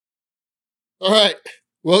All right.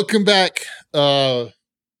 Welcome back.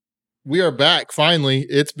 We are back finally.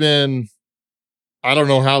 It's been I don't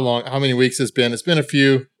know how many weeks it's been. It's been a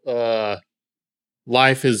few.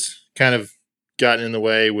 Life has kind of gotten in the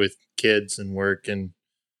way with kids and work and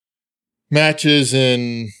matches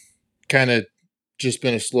and kind of just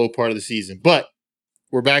been a slow part of the season. But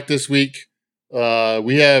we're back this week.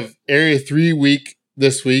 We have Area 3 week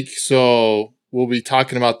this week, so we'll be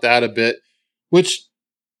talking about that a bit, which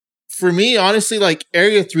for me, honestly, like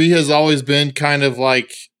Area 3 has always been kind of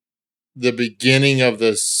like the beginning of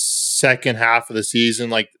the second half of the season.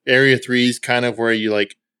 Like Area 3 is kind of where you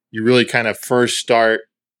really kind of first start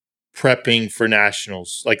prepping for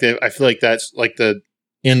nationals. I feel like that's like the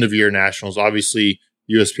end of year nationals. Obviously,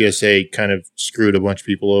 USPSA kind of screwed a bunch of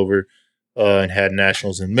people over and had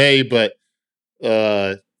nationals in May, but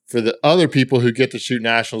for the other people who get to shoot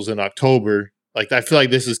nationals in October, like I feel like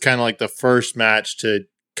this is kind of like the first match to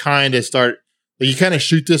kind of start. Like you kind of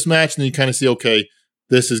shoot this match and then you kind of see, okay,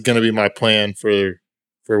 this is going to be my plan for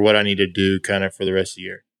what I need to do kind of for the rest of the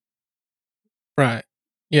year. Right.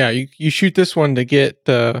 Yeah, you shoot this one to get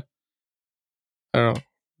the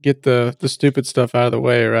stupid stuff out of the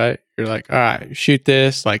way, right? You're like, all right, shoot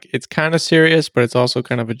this. Like it's kind of serious, but it's also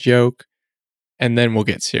kind of a joke. And then we'll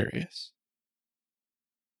get serious.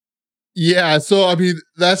 Yeah, so I mean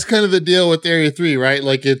that's kind of the deal with Area 3, right?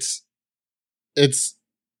 Like it's a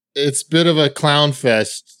bit of a clown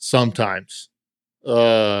fest sometimes.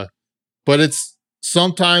 But it's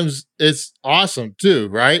sometimes it's awesome too,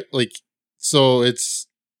 right? Like so it's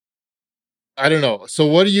I don't know. So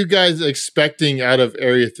what are you guys expecting out of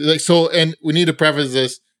Area 3? Like so and we need to preface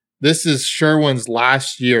this. This is Sherwin's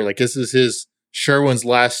last year. Like this is his Sherwin's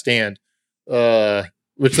last stand.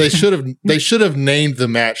 Which they should have named the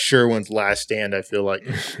match Sherwin's Last Stand, I feel like.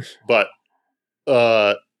 But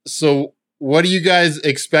so what are you guys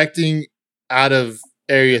expecting out of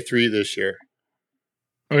Area 3 this year?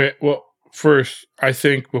 Okay, well, first, I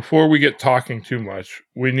think before we get talking too much,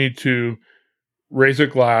 we need to raise a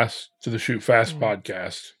glass to the Shoot Fast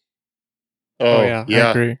podcast. Oh yeah,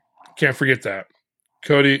 I agree. Can't forget that.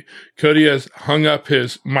 Cody has hung up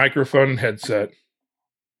his microphone and headset.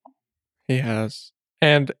 He has.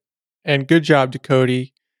 And good job to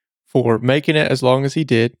Cody for making it as long as he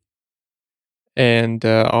did, and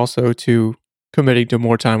also to committing to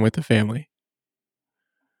more time with the family.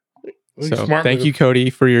 So thank you, Cody,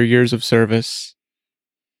 for your years of service.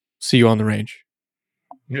 See you on the range.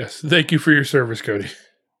 Yes, thank you for your service, Cody.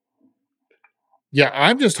 Yeah,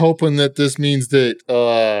 I'm just hoping that this means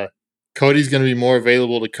that Cody's going to be more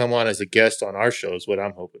available to come on as a guest on our show is what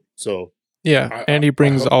I'm hoping. So yeah, and he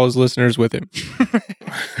brings all his listeners with him.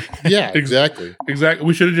 Yeah, exactly. Exactly.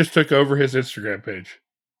 We should have just took over his Instagram page.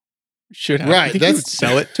 Should have. Right. He would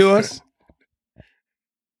sell it to us.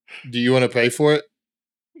 Do you want to pay for it?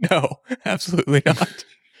 No, absolutely not.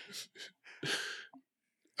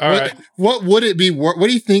 All right. What would it be? What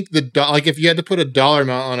do you think like if you had to put a dollar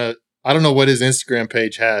amount on I don't know what his Instagram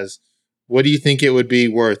page has. What do you think it would be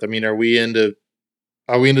worth? I mean, are we into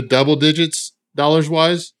double digits dollars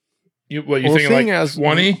wise? You thinking like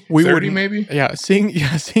 20, 30 maybe? Yeah, seeing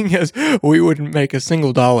as we wouldn't make a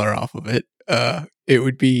single dollar off of it, it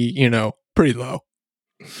would be, pretty low.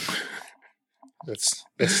 That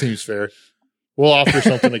seems fair. We'll offer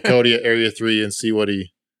something to Cody at Area 3 and see what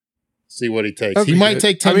he takes. He might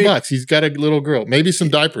take $10. He's got a little girl. Maybe some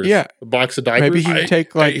diapers. Yeah. A box of diapers. Maybe he'd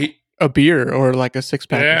take a beer or like a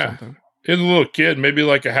 6-pack or something. He's a little kid, maybe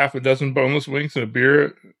like a half a dozen boneless wings and a beer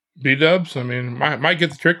at B-dubs. I mean, might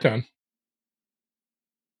get the trick done.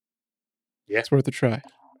 Yeah. It's worth a try.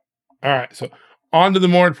 All right, so on to the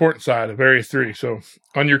more important side of Area 3. So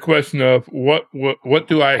on your question of what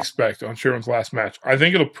do I expect on Sherwin's last match, I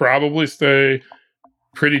think it'll probably stay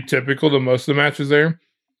pretty typical to most of the matches there.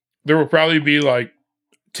 There will probably be like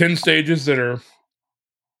 10 stages that are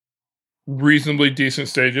reasonably decent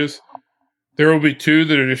stages. There will be 2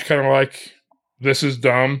 that are just kind of like, this is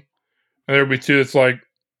dumb. And there will be 2 that's like,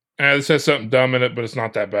 this has something dumb in it, but it's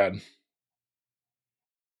not that bad.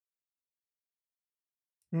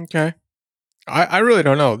 Okay. I really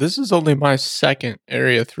don't know. This is only my second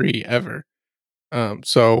Area 3 ever.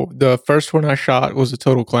 So the first one I shot was a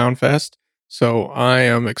total clown fest. So I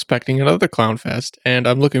am expecting another clown fest, and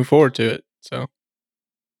I'm looking forward to it. So,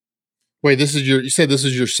 wait, you said this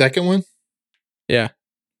is your second one? Yeah.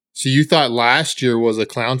 So you thought last year was a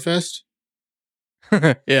clown fest?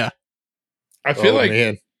 Yeah. I feel like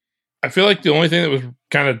the only thing that was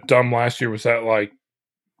kind of dumb last year was that like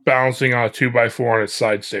balancing on a 2x4 on its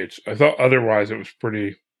side stage. I thought otherwise it was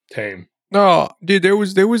pretty tame. No, dude, there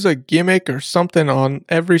was a gimmick or something on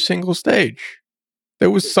every single stage.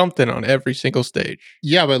 There was something on every single stage.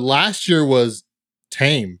 Yeah, but last year was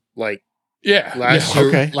tame. Like Yeah. last yeah. year,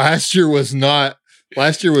 Okay. last year was not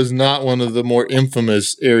one of the more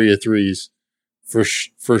infamous Area 3s for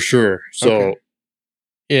sure. So Okay.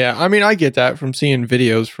 Yeah, I mean, I get that from seeing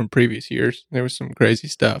videos from previous years. There was some crazy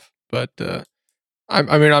stuff, but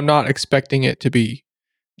I mean, I'm not expecting it to be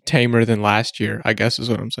tamer than last year, I guess is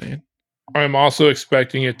what I'm saying. I'm also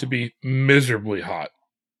expecting it to be miserably hot.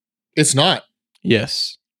 it's not.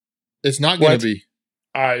 Yes. It's not going What? to be.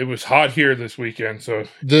 It was hot here this weekend, so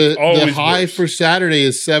The always high worse. for Saturday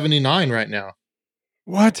is 79 right now.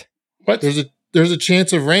 What? what? There's a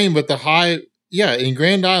chance of rain, but the high, yeah, in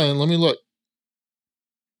Grand Island, let me look.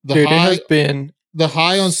 The Dude, it high has been the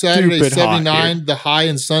high on Saturday is stupid hot 79, here. the high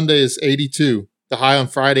on Sunday is 82. The high on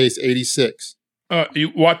Friday is 86.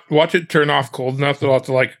 You watch it turn off cold enough that I'll have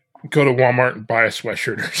to like go to Walmart and buy a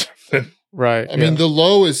sweatshirt or something. right. I mean, the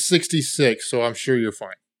low is 66, so I'm sure you're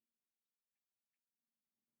fine.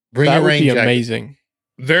 Bring that a would rain be jacket. amazing.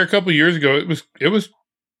 There a couple years ago, it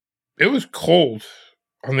was cold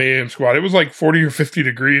on the AM squad. It was like 40 or 50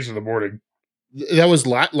 degrees in the morning. That was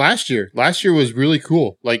last year. Last year was really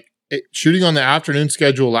cool. Like shooting on the afternoon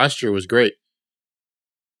schedule last year was great.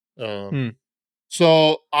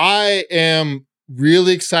 So I am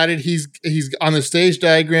really excited. He's on the stage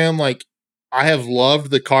diagram. Like I have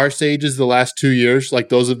loved the car stages the last 2 years. Like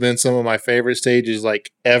those have been some of my favorite stages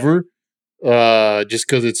like ever. Just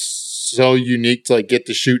because it's so unique to like get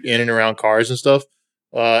to shoot in and around cars and stuff.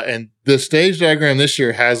 And the stage diagram this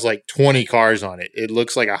year has like 20 cars on it. It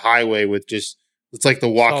looks like a highway with just, it's like The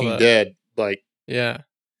Walking that. Dead. Like Yeah.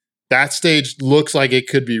 that stage looks like it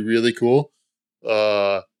could be really cool.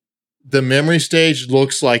 The memory stage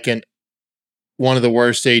looks like one of the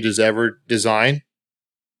worst stages ever designed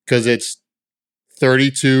because it's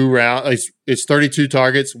 32 round. It's 32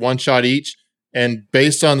 targets, one shot each. And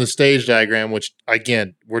based on the stage diagram, which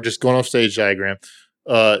again, we're just going off stage diagram,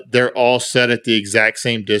 they're all set at the exact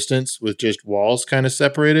same distance with just walls kind of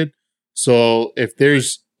separated. So if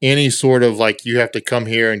there's any sort of like you have to come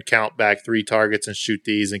here and count back 3 targets and shoot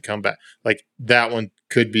these and come back, like that one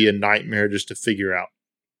could be a nightmare just to figure out.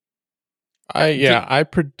 I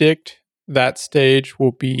predict that stage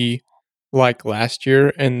will be like last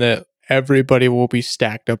year and that everybody will be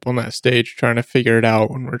stacked up on that stage trying to figure it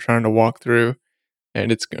out when we're trying to walk through.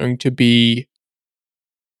 And it's going to be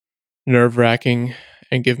nerve-wracking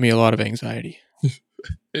and give me a lot of anxiety.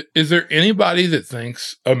 Is there anybody that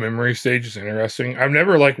thinks a memory stage is interesting? I've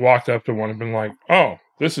never like walked up to one and been like, "Oh,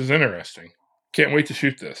 this is interesting. Can't wait to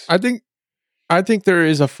shoot this." I think there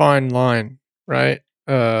is a fine line, right?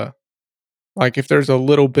 Like if there's a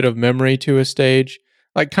little bit of memory to a stage,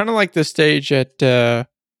 like kind of like the stage at the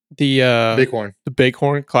Bighorn. the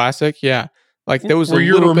Bighorn Classic, yeah. Like there was a Where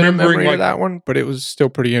you're little bit of remembering, memory like- to that one, but it was still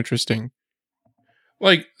pretty interesting.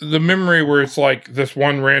 Like the memory where it's like this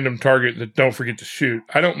one random target that don't forget to shoot.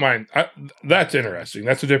 I don't mind. That's interesting.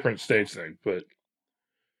 That's a different stage thing. But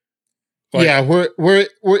like, yeah, we're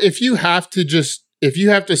if you have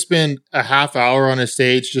to spend a half hour on a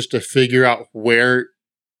stage just to figure out where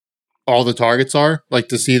all the targets are, like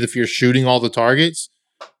to see if you're shooting all the targets,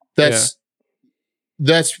 that's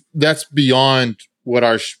beyond what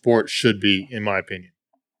our sport should be, in my opinion.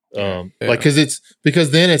 Like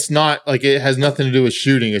because then it's not like it has nothing to do with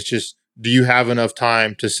shooting. It's just, do you have enough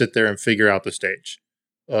time to sit there and figure out the stage?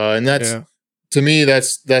 And that's to me,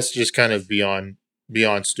 that's just kind of beyond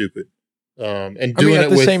stupid. And doing at it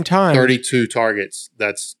the with same time, 32 targets,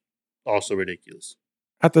 that's also ridiculous.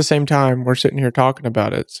 at the same time, we're sitting here talking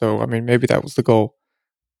about it. So, I mean, maybe that was the goal.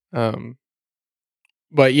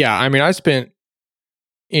 But yeah, I mean, I spent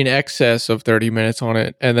in excess of 30 minutes on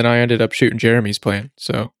it, and then I ended up shooting Jeremy's plan.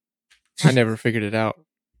 So I never figured it out.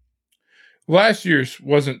 last year's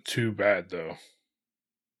wasn't too bad though.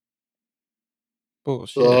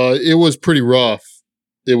 Bullshit. It was pretty rough.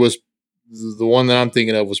 It was the one that I'm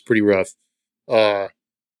thinking of was pretty rough. So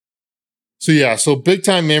big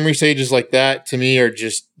time memory stages like that to me are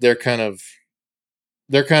just they're kind of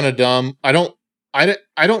dumb. I don't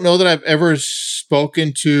know that I've ever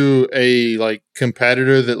spoken to a like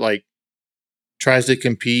competitor that like tries to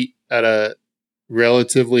compete at a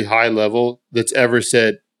relatively high level that's ever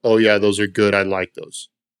said, "Oh yeah, those are good. I like those."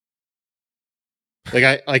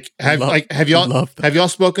 Have y'all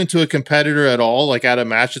spoken to a competitor at all? Like at a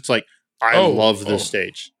match, it's like, I love this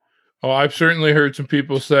stage. Oh, I've certainly heard some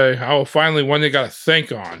people say, "Oh, finally one they got to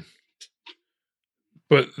think on."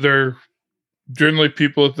 But they're generally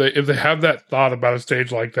people if they have that thought about a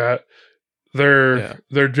stage like that,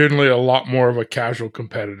 they're generally a lot more of a casual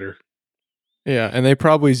competitor. Yeah, and they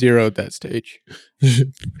probably zeroed that stage.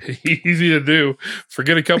 Easy to do.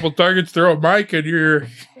 Forget a couple targets, throw a mic, and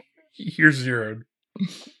you're zeroed.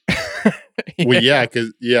 Well, yeah,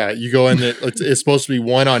 because you go in there. It's supposed to be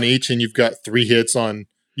one on each, and you've got 3 hits on.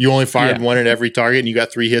 You only fired one at every target, and you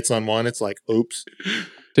got 3 hits on one. It's like, oops,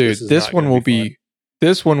 dude. This one will be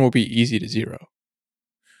easy to zero.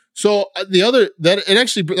 So that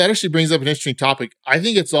actually brings up an interesting topic. I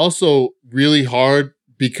think it's also really hard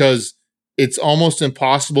because it's almost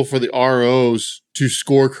impossible for the ROs to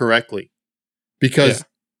score correctly because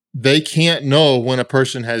they can't know when a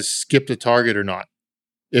person has skipped a target or not.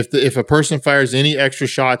 If a person fires any extra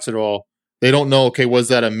shots at all, they don't know, okay, was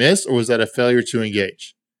that a miss or was that a failure to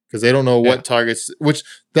engage? Because they don't know what targets, which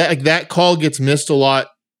that call gets missed a lot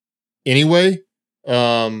anyway,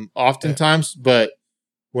 oftentimes, but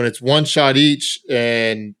when it's one shot each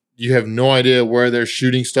and you have no idea where they're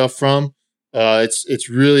shooting stuff from, it's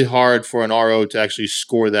really hard for an RO to actually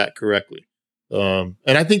score that correctly. And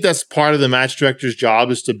I think that's part of the match director's job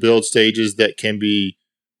is to build stages that can be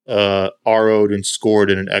RO'd and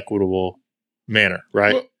scored in an equitable manner,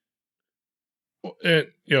 right? Well,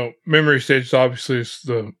 and memory stages obviously is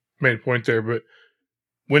the main point there, but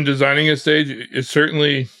when designing a stage, you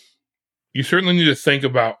certainly need to think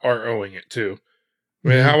about ROing it too. I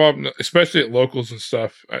mean, how often, especially at locals and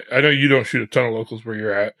stuff, I know you don't shoot a ton of locals where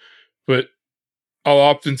you're at, but I'll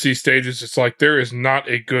often see stages, it's like there is not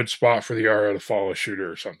a good spot for the RO to follow a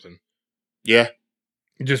shooter or something. Yeah.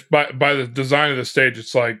 Just by the design of the stage,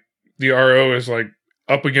 it's like the RO is like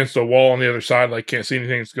up against a wall on the other side, like can't see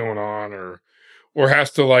anything that's going on, or has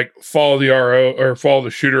to like follow the RO or follow the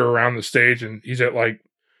shooter around the stage, and he's at like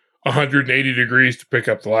 180 degrees to pick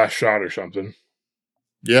up the last shot or something.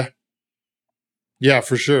 Yeah. Yeah,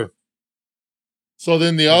 for sure. So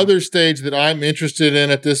then the other stage that I'm interested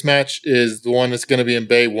in at this match is the one that's going to be in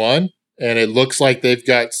Bay 1, and it looks like they've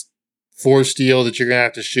got 4 steel that you're going to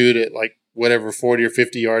have to shoot at like whatever 40 or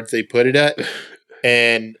 50 yards they put it at.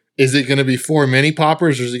 And is it going to be 4 mini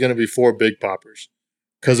poppers or is it going to be 4 big poppers?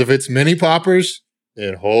 Because if it's mini poppers,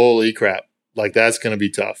 then holy crap, like that's going to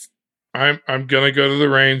be tough. I'm gonna go to the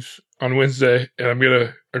range on Wednesday, and I'm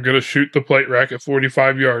gonna shoot the plate rack at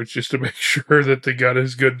 45 yards just to make sure that the gun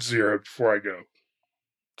is good zeroed before I go.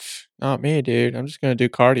 Not me, dude. I'm just gonna do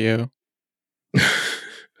cardio.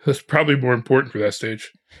 That's probably more important for that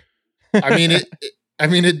stage. I mean,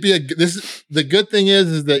 it'd be the good thing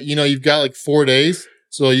is that you've got like 4 days,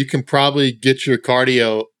 so you can probably get your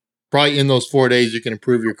cardio. Probably in those 4 days, you can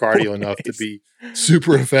improve your cardio enough to be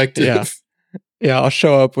super effective. Yeah, I'll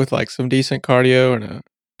show up with like some decent cardio and a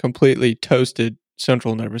completely toasted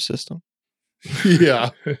central nervous system. Yeah.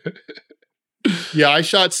 Yeah, I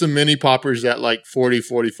shot some mini poppers at like 40,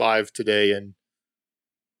 45 today. And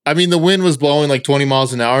I mean, the wind was blowing like 20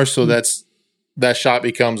 miles an hour. So that shot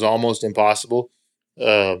becomes almost impossible.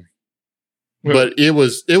 But it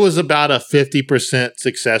was about a 50%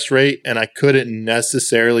 success rate. And I couldn't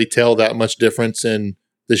necessarily tell that much difference in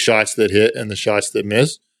the shots that hit and the shots that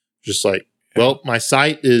missed. Just like, well, my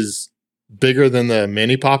sight is bigger than the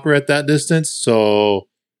mini popper at that distance. So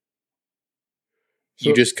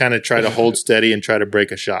you just kind of try to hold steady and try to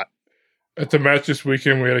break a shot. At the match this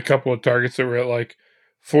weekend, we had a couple of targets that were at like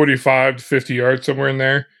 45 to 50 yards, somewhere in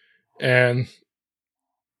there. And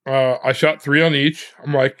I shot 3 on each.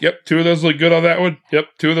 I'm like, yep, 2 of those look good on that one. Yep,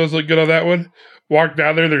 2 of those look good on that one. Walk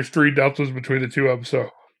down there, there's 3 deltas between the 2 of them. So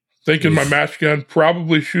thinking my match gun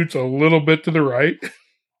probably shoots a little bit to the right.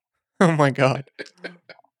 Oh my God.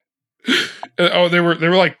 They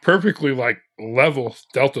were like perfectly like level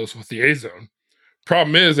deltas with the A zone.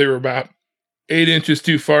 Problem is they were about 8 inches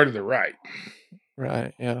too far to the right.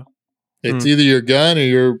 Right, yeah. It's either your gun or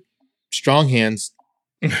your strong hands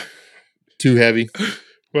too heavy.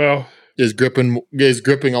 Well, is gripping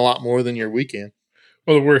a lot more than your weekend.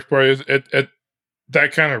 Well, the worst part is at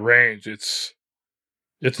that kind of range, it's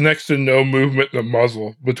next to no movement in the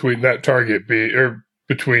muzzle between that target or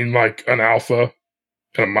between like an alpha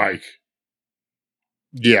and a mic.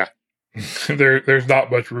 Yeah. There's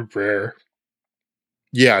not much room for error.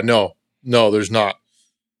 Yeah, no, there's not.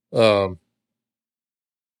 So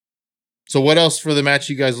what else for the match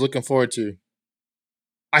you guys looking forward to?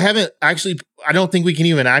 I don't think we can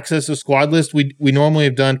even access the squad list. We normally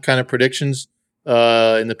have done kind of predictions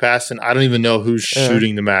in the past, and I don't even know who's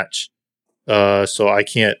shooting the match. So I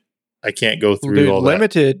can't go through all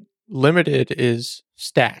that. Limited is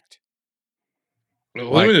stacked.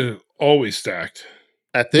 Limited is always stacked.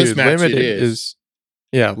 At this match, Limited it is.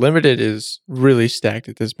 Limited is really stacked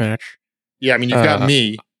at this match. Yeah, I mean, you've got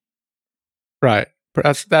me. Right.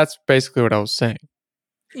 That's basically what I was saying.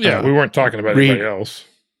 Yeah, we weren't talking about anybody else.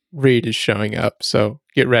 Reed is showing up, so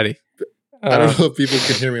get ready. I don't know if people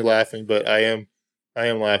can hear me laughing, but I am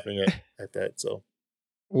laughing at that. So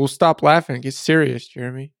we'll stop laughing. Get serious,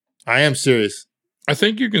 Jeremy. I am serious. I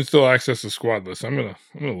think you can still access the squad list. I'm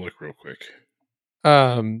gonna look real quick.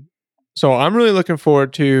 So I'm really looking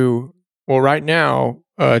forward to. Well, right now,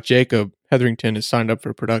 Jacob Hetherington is signed up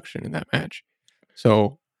for production in that match.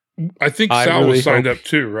 So I think I Sal really was signed hope- up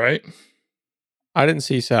too, right? I didn't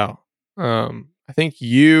see Sal. I think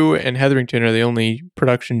you and Hetherington are the only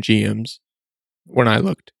production GMs when I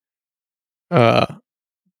looked. But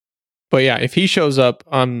yeah, if he shows up,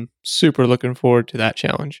 I'm super looking forward to that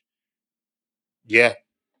challenge. Yeah.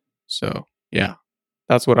 So yeah,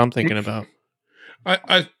 that's what I'm thinking about.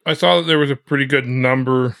 I saw that there was a pretty good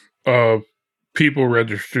number of people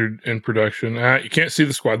registered in production. You can't see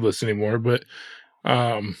the squad list anymore, but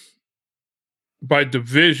by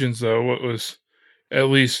divisions, though, what was at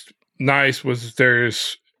least nice was that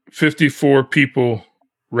there's 54 people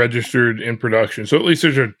registered in production. So at least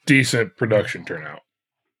there's a decent production turnout.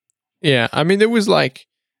 Yeah, I mean,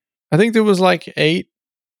 I think there was like eight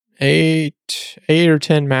or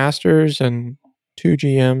 10 masters and 2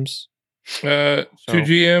 GMs. 2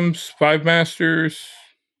 GMs, 5 masters.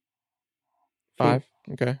 5.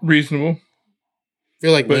 Okay. Reasonable. I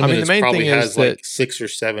feel like But, Limited the main probably thing is has like that 6 or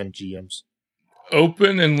 7 GMs.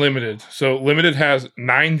 Open and limited. So limited has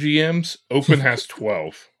 9 GMs. Open has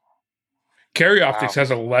 12. Carry Optics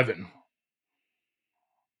has 11.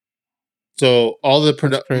 So all the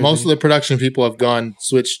That's crazy. most of the production people have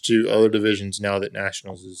switched to other divisions now that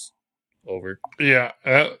Nationals is over. Yeah,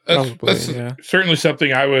 Probably, that's yeah. certainly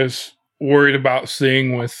something I was worried about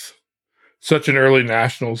seeing with such an early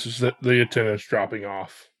Nationals, is that the attendance dropping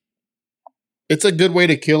off. It's a good way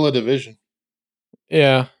to kill a division.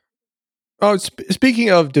 Yeah. Oh, speaking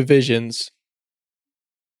of divisions,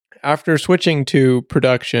 after switching to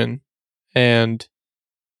production and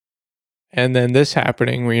then this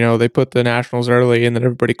happening, where, they put the Nationals early and then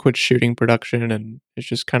everybody quit shooting production and it's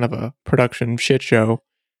just kind of a production shit show.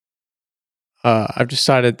 I've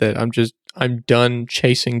decided that I'm done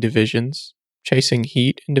chasing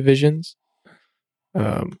heat in divisions.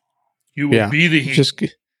 You will be the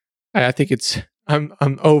Heat. I think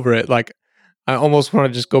I'm over it. Like, I almost want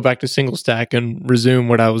to just go back to single stack and resume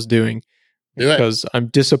what I was doing because I'm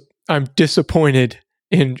disappointed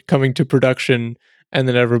in coming to production and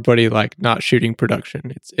then everybody like not shooting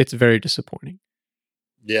production. It's very disappointing.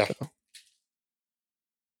 Yeah. So.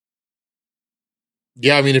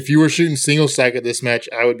 Yeah, I mean, if you were shooting single stack at this match,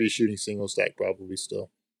 I would be shooting single stack probably still.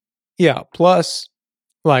 Yeah, plus,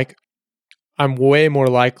 like, I'm way more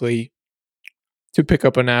likely to pick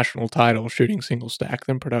up a national title shooting single stack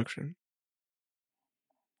than production.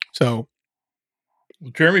 So,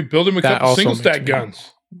 Jeremy, build him a couple single stack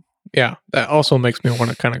guns. Yeah, that also makes me want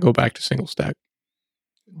to kind of go back to single stack.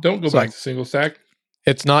 Don't go back to single stack.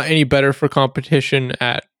 It's not any better for competition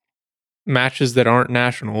at matches that aren't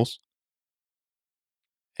nationals.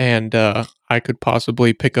 And I could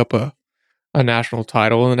possibly pick up a national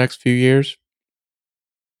title in the next few years.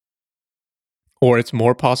 Or it's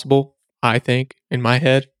more possible, I think, in my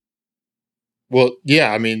head. Well,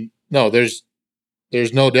 yeah, I mean, no, there's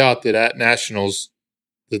no doubt that at nationals,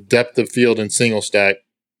 the depth of field in single stack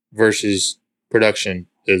versus production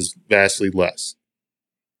is vastly less.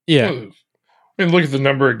 Yeah. Well, I mean, look at the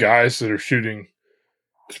number of guys that are shooting,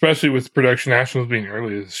 especially with production nationals being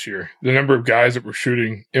early this year. The number of guys that were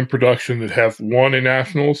shooting in production that have won in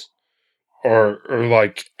nationals are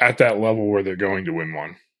like at that level where they're going to win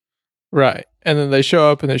one. Right. And then they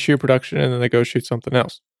show up and they shoot production and then they go shoot something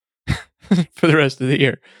else for the rest of the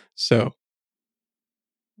year. So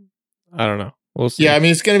I don't know. We'll see. Yeah, I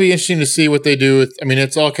mean, it's going to be interesting to see what they do with, I mean,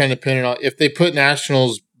 it's all kind of dependent on if they put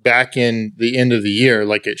nationals back in the end of the year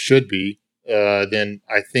like it should be, then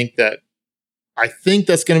I think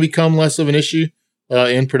that's going to become less of an issue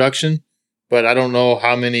in production, but I don't know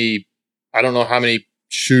how many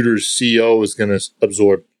shooters CO is going to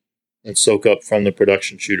absorb and soak up from the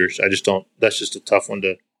production shooters. I just don't. That's just a tough one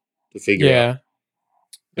to figure out.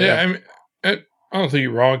 Yeah, I mean, I don't think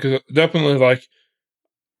you're wrong because definitely like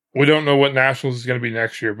we don't know what nationals is going to be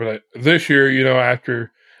next year, but this year,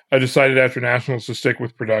 I decided after nationals to stick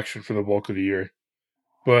with production for the bulk of the year.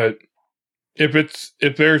 But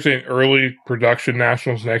if there's an early production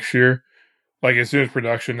nationals next year, like as soon as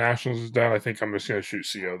production nationals is done, I think I'm just going to shoot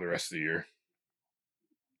CO the rest of the year.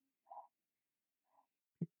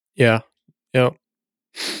 Yeah. Yep.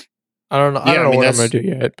 I don't know. I don't know what I'm going to do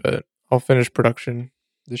yet, but I'll finish production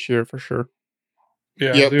this year for sure.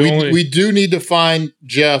 Yeah, we do need to find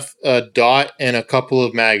Jeff a dot and a couple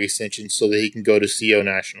of mag extensions so that he can go to CO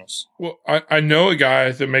Nationals. Well, I know a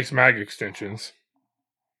guy that makes mag extensions.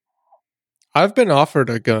 I've been offered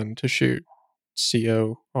a gun to shoot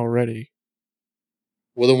CO already.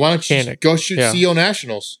 Well, then why don't you go shoot CO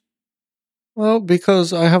Nationals? Well,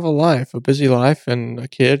 because I have a life, a busy life, and a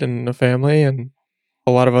kid and a family and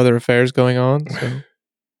a lot of other affairs going on. So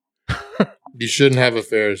you shouldn't have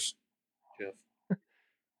affairs, Jeff.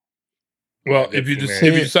 Well, if you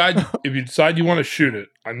decide you want to shoot it,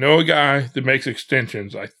 I know a guy that makes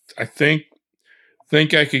extensions. I think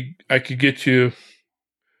I could get you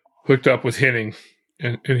hooked up with Henning,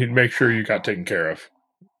 and he'd make sure you got taken care of.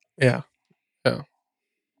 Yeah.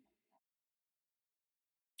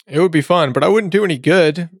 It would be fun, but I wouldn't do any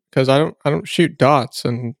good because I don't shoot dots,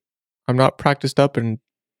 and I'm not practiced up in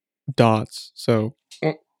dots, so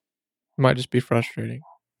it might just be frustrating.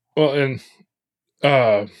 Well, and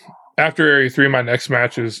after Area 3, my next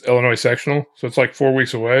match is Illinois Sectional, so it's like 4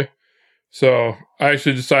 weeks away. So I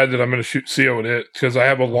actually decided that I'm going to shoot CO with it because I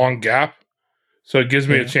have a long gap, so it gives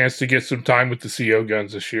me a chance to get some time with the CO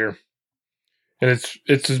guns this year. And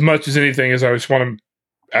it's as much as anything as I just want to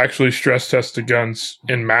actually stress test the guns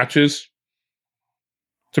in matches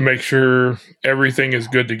to make sure everything is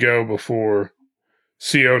good to go before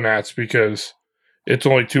CO Nats, because it's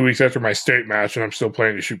only 2 weeks after my state match and I'm still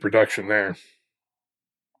planning to shoot production there.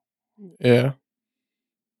 Yeah.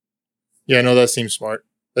 Yeah, no, that seems smart.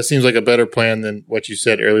 That seems like a better plan than what you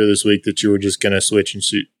said earlier this week, that you were just going to switch and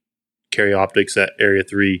carry optics at Area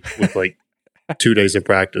 3 with like 2 days of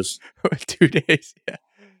practice. 2 days, yeah.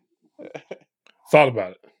 Thought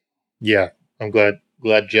about it. Yeah, I'm glad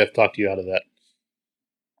Jeff talked you out of that.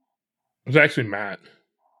 It was actually Matt.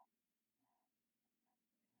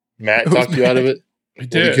 Matt talked you out of it? He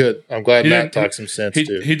did. Well, good. I'm glad Matt talked some sense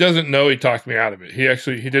too. He doesn't know he talked me out of it. He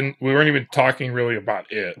didn't. We weren't even talking really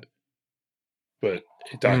about it, but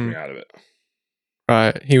he talked me out of it.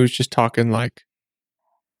 Right. He was just talking like.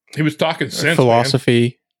 He was talking sense, philosophy.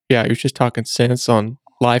 Man. Yeah, he was just talking sense on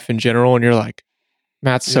life in general, and you're like,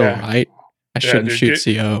 Matt's so right. I shouldn't shoot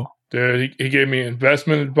CO. Dude, he gave me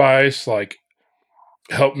investment advice, like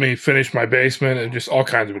helped me finish my basement, and just all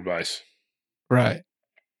kinds of advice. Right.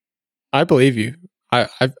 I believe you.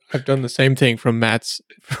 I've done the same thing from Matt's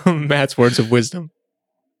words of wisdom.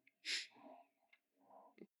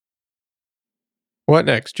 What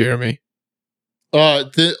next, Jeremy?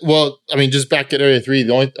 Well, I mean, just back at Area 3,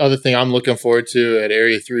 the only other thing I'm looking forward to at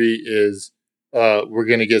Area 3 is we're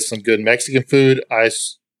going to get some good Mexican food. I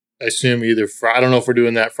assume either I don't know if we're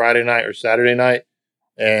doing that Friday night or Saturday night.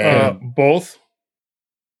 And both,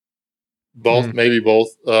 maybe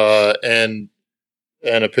both. And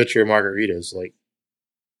a pitcher of margaritas. Like,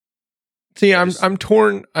 see, I'm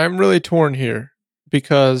torn. I'm really torn here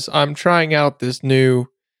because I'm trying out this new,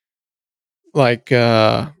 like,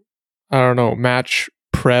 I don't know, match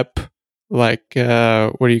prep, like,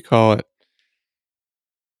 what do you call it?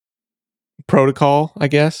 Protocol, I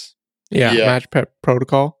guess. Yeah. Match prep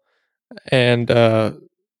protocol. And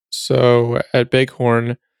so at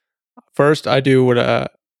Bighorn, first I do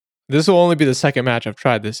what this will only be the second match I've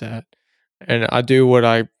tried this at, and I do what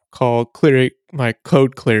I call clearing, my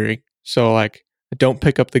code clearing. So like, I don't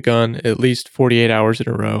pick up the gun at least 48 hours in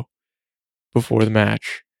a row before the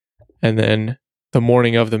match, and then the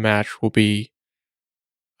morning of the match will be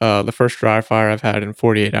the first dry fire I've had in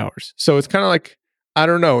 48 hours. So it's kind of like, I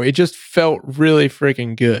don't know, it just felt really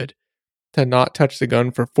freaking good to not touch the gun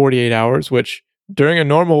for 48 hours, which during a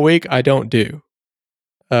normal week, I don't do.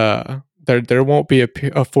 There won't be a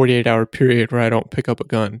 48-hour period where I don't pick up a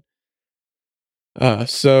gun.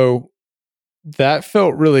 So that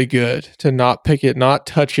felt really good to not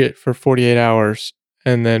touch it for 48 hours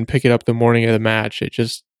and then pick it up the morning of the match. It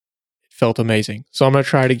just felt amazing. So I'm going to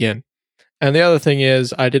try it again. And the other thing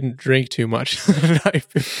is I didn't drink too much the night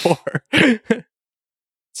before.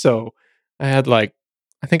 So I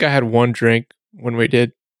think I had one drink when we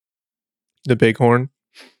did the Bighorn,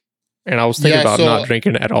 and I was thinking about not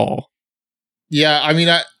drinking at all. Yeah, I mean,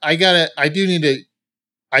 I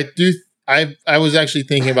was actually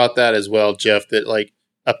thinking about that as well, Jeff, that like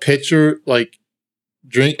a pitcher, like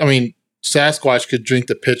Sasquatch could drink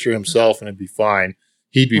the pitcher himself and it'd be fine.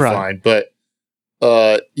 He'd be fine. But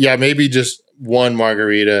maybe just one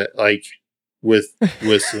margarita, like with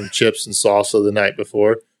some chips and salsa the night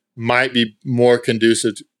before, might be more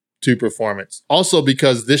conducive to performance. Also,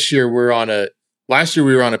 because last year we were on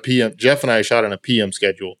a PM. Jeff and I shot on a PM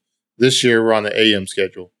schedule. This year we're on the AM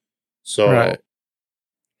schedule. So,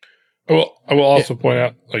 Well, I will also point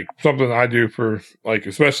out, like, something I do for, like,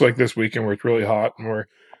 especially like this weekend where it's really hot and where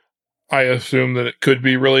I assume that it could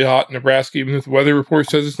be really hot in Nebraska, even if the weather report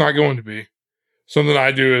says it's not going to be. Something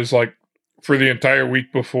I do is like for the entire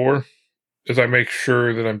week before is I make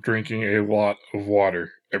sure that I'm drinking a lot of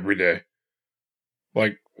water every day.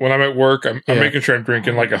 Like when I'm at work, I'm making sure I'm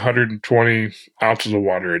drinking like 120 ounces of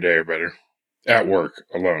water a day or better at work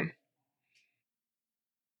alone.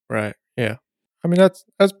 Right. Yeah. I mean, that's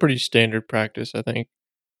pretty standard practice, I think.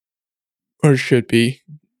 Or should be.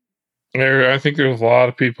 I think there's a lot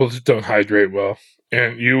of people that don't hydrate well,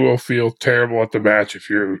 and you will feel terrible at the match if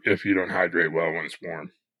you don't hydrate well when it's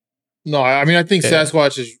warm. No, I mean, I think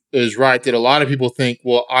Sasquatch is right that a lot of people think,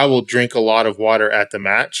 well, I will drink a lot of water at the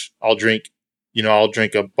match. I'll drink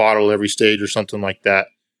a bottle every stage or something like that.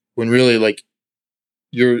 When really, like,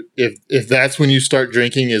 if that's when you start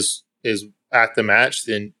drinking is at the match,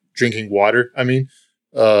 then drinking water,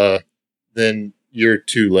 then you're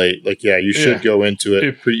too late. Like, yeah, you should go into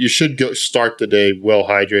it, but you should start the day well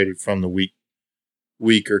hydrated from the week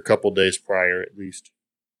or couple days prior at least.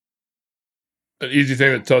 An easy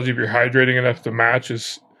thing that tells you if you're hydrating enough to match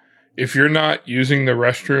is if you're not using the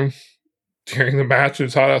restroom during the match and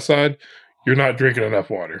it's hot outside, you're not drinking enough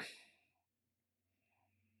water.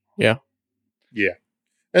 Yeah. Yeah.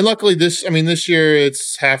 And luckily this year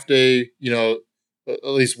it's half day, at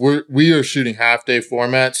least we are shooting half day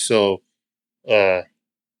formats, so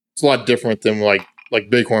it's a lot different than like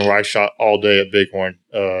Bighorn where I shot all day at Bighorn.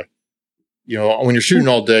 When you're shooting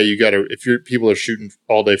all day, if your people are shooting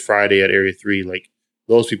all day Friday at Area 3, like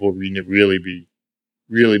those people need to really be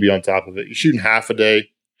on top of it. You're shooting half a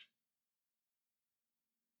day.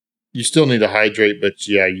 You still need to hydrate, but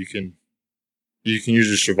yeah, you can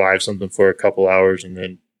usually survive something for a couple hours and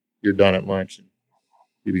then you're done at lunch and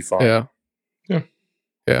you'll be fine. Yeah. Yeah.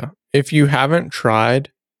 Yeah. If you haven't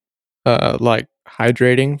tried like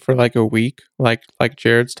hydrating for like a week, like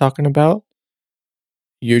Jared's talking about,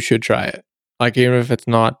 you should try it. Like even if it's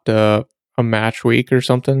not a match week or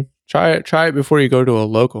something, try it before you go to a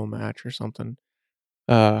local match or something.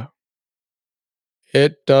 It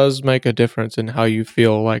does make a difference in how you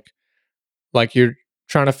feel. Like you're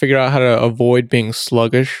trying to figure out how to avoid being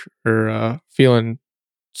sluggish or feeling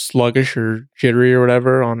sluggish or jittery or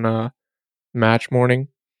whatever on match morning.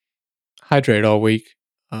 Hydrate all week.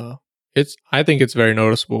 I think it's very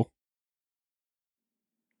noticeable.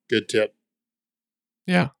 Good tip.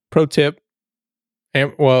 Yeah. Pro tip.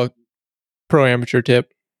 Pro amateur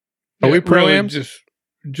tip. Are we pro really ams?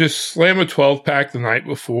 Just slam a 12-pack the night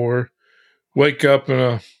before. Wake up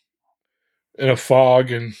in a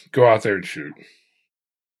fog and go out there and shoot.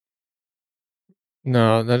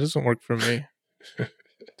 No, that doesn't work for me.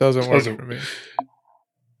 Doesn't work for me.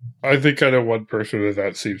 I think I know one person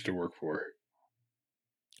that seems to work for.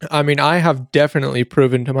 I mean, I have definitely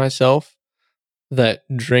proven to myself that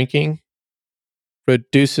drinking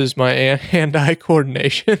reduces my hand-eye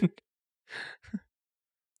coordination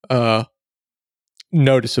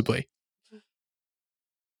noticeably.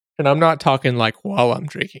 And I'm not talking like while I'm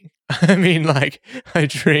drinking. I mean, like I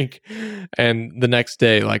drink and the next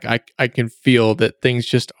day, like I can feel that things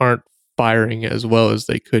just aren't firing as well as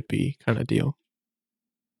they could be, kind of deal.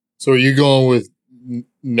 So are you going with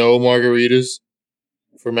no margaritas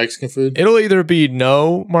for Mexican food? It'll either be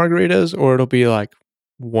no margaritas or it'll be like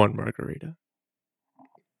one margarita.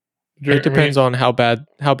 It depends on how bad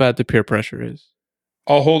the peer pressure is.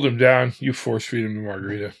 I'll hold him down. You force feed him the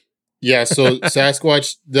margarita. Yeah, so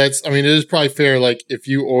Sasquatch, it is probably fair. Like, if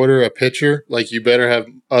you order a pitcher, like, you better have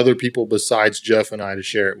other people besides Jeff and I to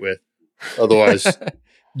share it with. Otherwise,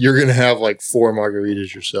 you're going to have like 4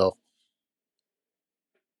 margaritas yourself.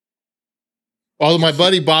 Although my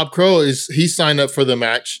buddy Bob Crow he signed up for the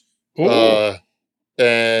match.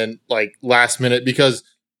 And like last minute because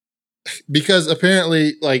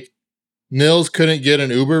apparently like Nils couldn't get an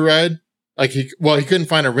Uber ride. Like he couldn't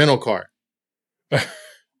find a rental car.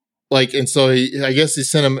 Like, and so I guess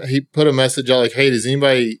he put a message out like, hey, is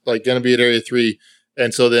anybody like going to be at Area 3?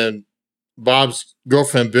 And so then Bob's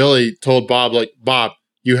girlfriend, Billy, told Bob, like, Bob,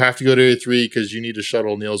 you have to go to Area 3 because you need to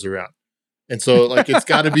shuttle Nils around. And so like, it's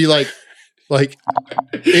got to be like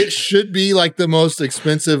it should be like the most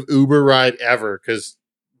expensive Uber ride ever because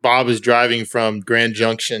Bob is driving from Grand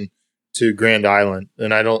Junction to Grand Island.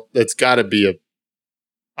 And it's got to be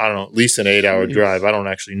at least an 8-hour drive. I don't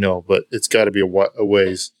actually know, but it's got to be a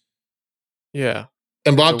ways. Yeah.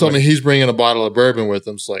 And Bob told me he's bringing a bottle of bourbon with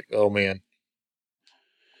him. It's like, oh man,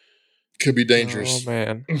 could be dangerous. Oh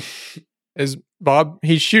man, is Bob?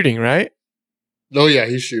 He's shooting, right? Oh yeah,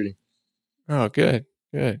 he's shooting. Oh, good.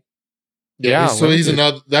 Yeah. So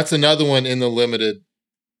that's another one in the limited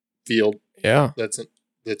field. Yeah.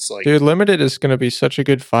 It's like, dude, limited is going to be such a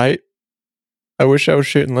good fight. I wish I was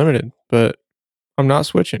shooting limited, but I'm not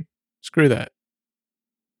switching. Screw that.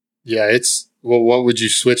 Yeah, well, what would you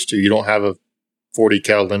switch to? You don't have a 40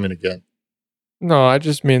 cal limit again. No, I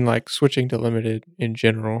just mean like switching to limited in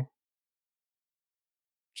general.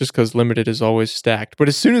 Just because limited is always stacked. But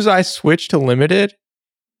as soon as I switch to limited,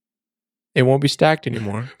 it won't be stacked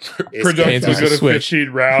anymore. Production will Kansas go to switch. 15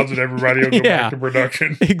 rounds and everybody will go Yeah. back to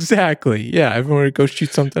production. Exactly. Yeah, everyone would go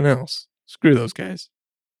shoot something else. Screw those guys.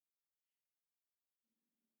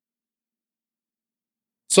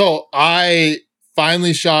 So I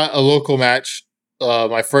finally shot a local match,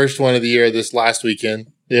 my first one of the year this last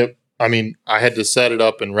weekend. Yep. I mean, I had to set it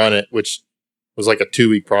up and run it, which was like a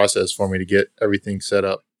 2-week process for me to get everything set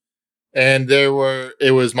up. And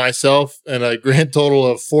it was myself and a grand total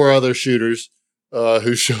of 4 other shooters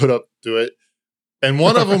who showed up to it. And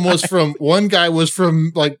one of them one guy was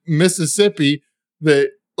from like Mississippi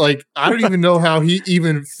that like, I don't even know how he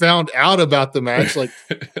even found out about the match. Like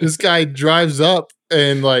this guy drives up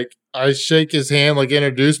and like, I shake his hand, like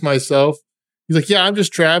introduce myself. He's like, yeah, I'm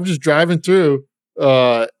just driving through.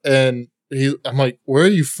 And I'm like, where are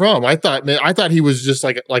you from? I thought he was just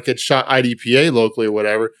like had shot IDPA locally or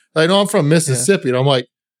whatever. I know I'm from Mississippi. Yeah. And I'm like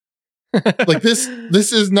this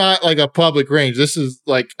is not like a public range. This is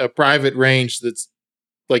like a private range that's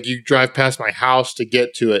like you drive past my house to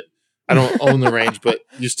get to it. I don't own the range, but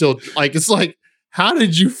you still like, it's like, how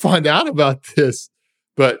did you find out about this?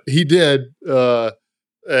 But he did.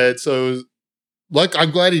 And so it was, like,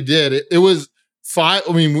 I'm glad he did. It was 5.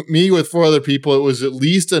 I mean, me with 4 other people, it was at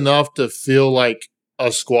least enough to feel like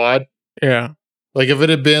a squad. Yeah. Like if it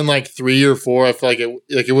had been like 3 or 4, I feel like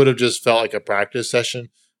it would have just felt like a practice session.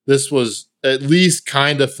 This was at least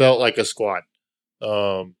kind of felt like a squad.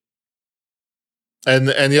 And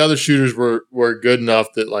the other shooters were good enough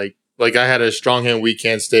that like I had a strong hand weak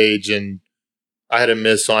hand stage and I had a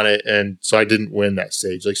miss on it, and so I didn't win that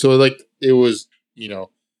stage. Like so, like it was,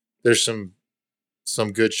 there's some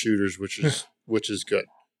good shooters, which is good.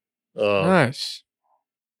 Nice.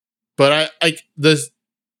 But the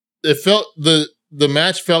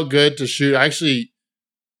match felt good to shoot. I actually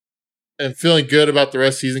am feeling good about the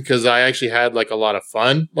rest of the season because I actually had like a lot of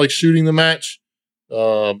fun like shooting the match.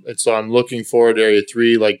 And so I'm looking forward to Area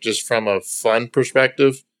 3, like just from a fun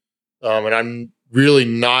perspective. And I'm really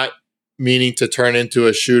not meaning to turn into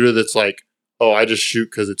a shooter that's like, oh, I just shoot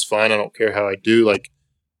because it's fun. I don't care how I do. Like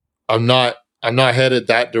I'm not headed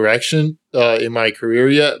that direction in my career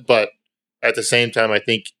yet, but at the same time, I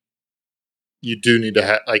think you do need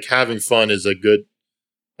to like having fun is a good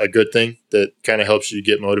thing that kind of helps you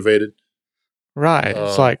get motivated. Right.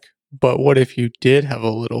 It's like, but what if you did have a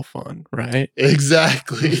little fun, right?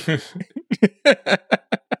 Exactly.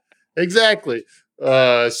 Exactly.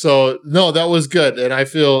 So no, that was good. And I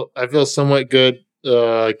feel somewhat good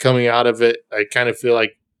coming out of it. I kind of feel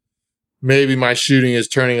like maybe my shooting is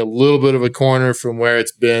turning a little bit of a corner from where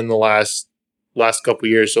it's been the last couple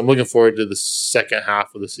of years. So I'm looking forward to the second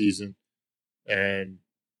half of the season. And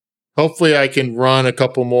hopefully I can run a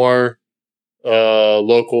couple more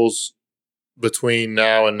locals between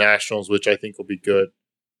now and nationals, which I think will be good.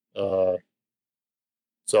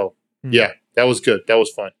 Yeah, that was good. That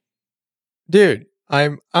was fun. Dude,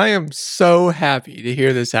 I am so happy to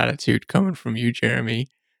hear this attitude coming from you, Jeremy.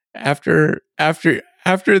 After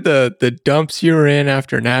the dumps you were in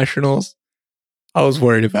after nationals, I was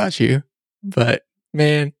worried about you. But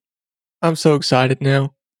man, I'm so excited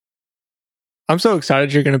now. I'm so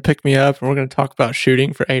excited you're going to pick me up and we're going to talk about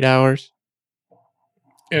shooting for 8 hours.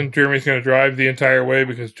 And Jeremy's going to drive the entire way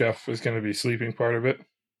because Jeff is going to be sleeping part of it.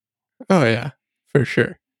 Oh, yeah, for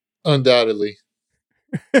sure. Undoubtedly.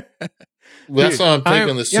 That's why I'm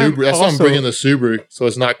taking the Subaru. That's why I'm bringing the Subaru, so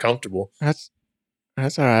it's not comfortable. That's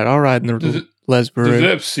all right. I'll ride in the Lesboro. Does it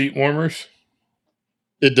have seat warmers?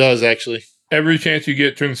 It does, actually. Every chance you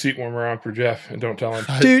get, turn the seat warmer on for Jeff and don't tell him.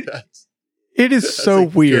 Dude, it is so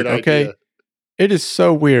weird, okay? It is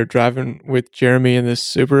so weird driving with Jeremy in this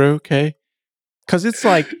Subaru, okay? Because it's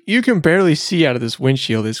like you can barely see out of this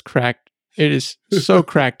windshield. It's cracked. It is so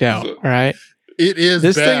cracked out, all right? It is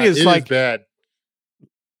this bad. Thing is it like is bad.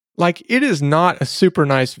 Like, it is not a super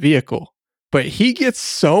nice vehicle, but he gets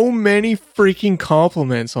so many freaking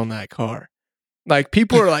compliments on that car. Like,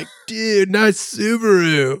 people are like, dude, nice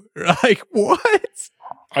Subaru. Like, what?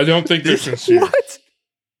 I don't think they're sincere. What?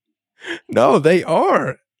 No, they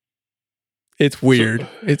are. It's weird.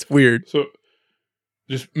 It's weird. So,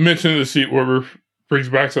 just mentioning the seat warmer brings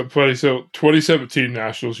back something funny. So, 2017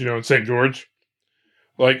 Nationals, in St. George.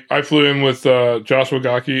 Like, I flew in with Joshua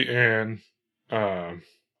Gaki and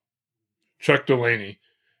Chuck Delaney,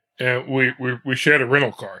 and we shared a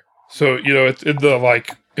rental car. So, it's in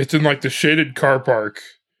the shaded car park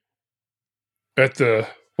at the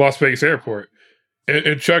Las Vegas airport.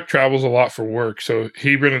 And Chuck travels a lot for work, so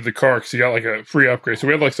he rented the car because he got like a free upgrade. So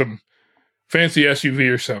we had like some fancy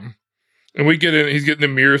SUV or something. And we get in, he's getting the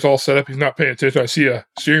mirrors all set up. He's not paying attention. I see a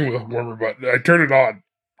steering wheel warmer button. I turn it on.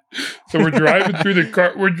 So we're driving through the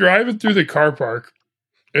car. We're driving through the car park,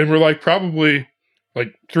 and we're like probably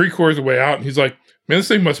like 3/4 of the way out. And he's like, "Man, this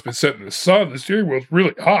thing must have been set in the sun. The steering wheel's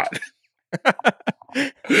really hot."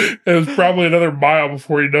 It was probably another mile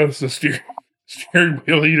before he noticed the steering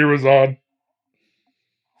wheel heater was on.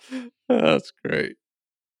 That's great.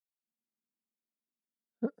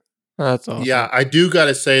 That's awesome. Yeah, I do got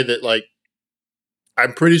to say that, like,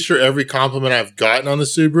 I'm pretty sure every compliment I've gotten on the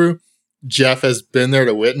Subaru, Jeff has been there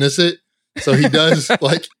to witness it. So he does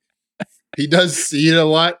he does see it a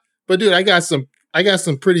lot. But dude, I got some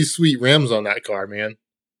pretty sweet rims on that car, man.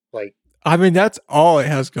 Like, I mean, that's all it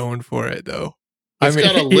has going for it, though. It's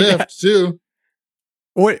got a lift too.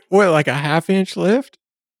 What, like a 1/2 inch lift?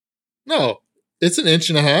 No, it's 1.5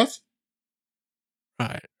 inches.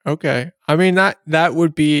 Right. Okay. I mean, that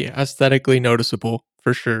would be aesthetically noticeable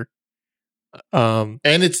for sure. And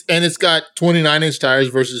it's got 29-inch tires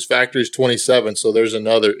versus factory's 27, so there's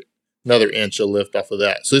another inch of lift off of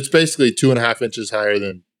that. So it's basically 2.5 inches higher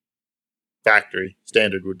than factory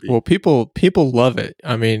standard would be. Well, people love it.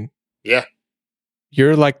 I mean, yeah,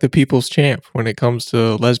 you're like the people's champ when it comes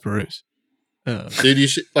to Lesbarus. Dude, you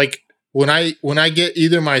should, like, when I get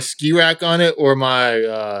either my ski rack on it or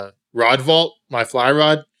my rod vault, my fly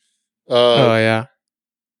rod. Oh yeah.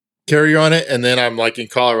 Carrier on it, and then I'm like in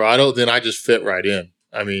Colorado, then I just fit right in.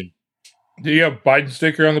 I mean, do you have Biden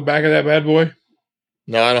sticker on the back of that bad boy?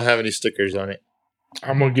 No, I don't have any stickers on it.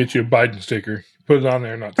 I'm gonna get you a Biden sticker. Put it on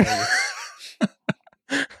there, and not tell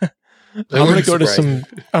you. I'm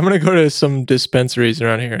gonna go to some dispensaries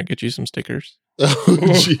around here and get you some stickers. Oh,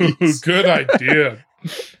 jeez. Good idea.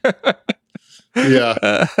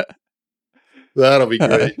 Yeah, that'll be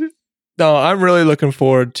great. No, I'm really looking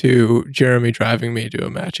forward to Jeremy driving me to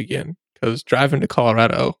a match again, because driving to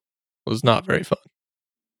Colorado was not very fun.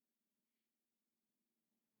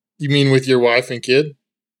 You mean with your wife and kid?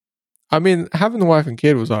 I mean, having the wife and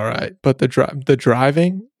kid was all right, but the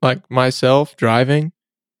driving, like myself driving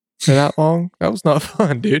for that long, that was not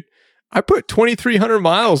fun, dude. I put 2,300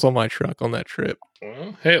 miles on my truck on that trip.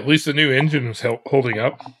 Well, hey, at least the new engine was holding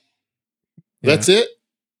up. That's it?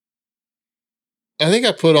 I think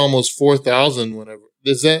I put almost 4,000 whenever.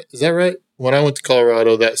 Is that right? When I went to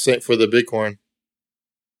Colorado, that sent for the Bighorn.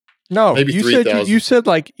 No, maybe you 3,000. you said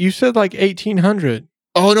like 1,800.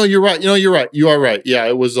 Oh no, you're right. You're right. You are right. Yeah,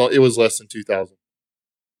 it was less than 2,000.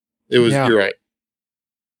 It was. Yeah. You're right.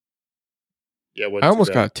 Yeah, I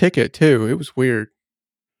almost got a ticket too. It was weird.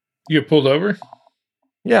 You get pulled over?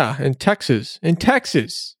 Yeah, in Texas.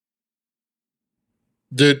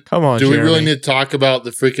 Dude, come on. Do Jeremy. we really need to talk about the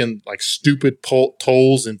freaking like stupid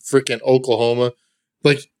tolls in freaking Oklahoma?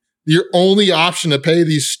 Like, your only option to pay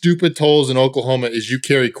these stupid tolls in Oklahoma is you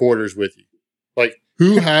carry quarters with you. Like,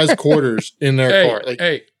 who has quarters in their car? Like,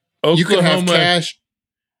 Oklahoma, you can have cash.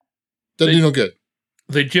 Doesn't do no good.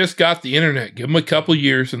 They just got the internet. Give them a couple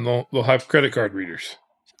years, and they'll have credit card readers.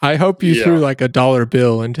 I hope you threw like $1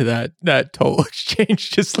 bill into that toll exchange,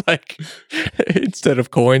 just like instead of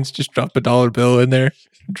coins, just drop $1 bill in there,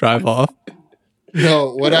 drive off.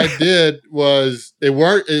 No, what I did was it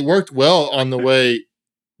worked well on the way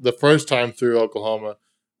the first time through Oklahoma.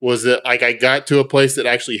 Was that like I got to a place that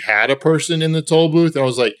actually had a person in the toll booth, and I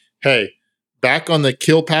was like, "Hey, back on the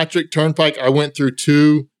Kilpatrick Turnpike, I went through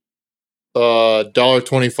 2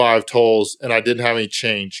 $1.25 tolls, and I didn't have any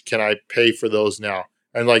change. Can I pay for those now?"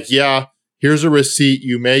 And like, yeah, here's a receipt.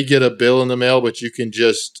 You may get a bill in the mail, but you can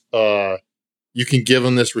just you can give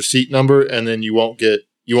them this receipt number, and then you won't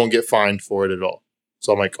get fined for it at all.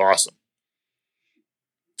 So I'm like, awesome.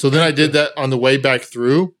 So then I did that on the way back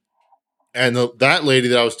through, and that lady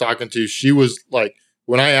that I was talking to, she was like,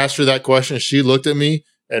 when I asked her that question, she looked at me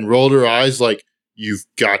and rolled her eyes like, "You've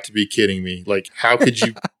got to be kidding me! Like, how could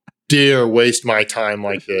you dare waste my time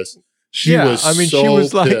like this?" She was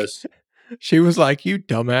pissed. She was like, "You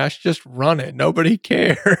dumbass, just run it. Nobody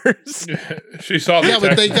cares." She saw the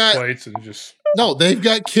but they Texas plates and just... No, they've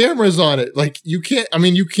got cameras on it. Like, you can't, I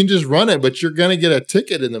mean, you can just run it, but you're going to get a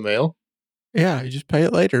ticket in the mail. Yeah, you just pay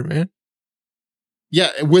it later, man.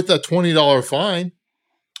 Yeah, with a $20 fine.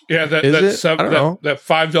 Yeah, that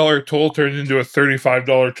 $5 toll turns into a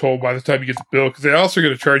 $35 toll by the time you get the bill, because they're also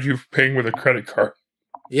going to charge you for paying with a credit card.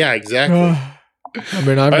 Yeah, exactly. I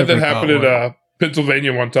mean, I had that happen in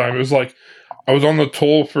Pennsylvania one time. It was like I was on the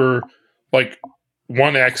toll for like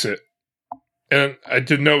one exit, and I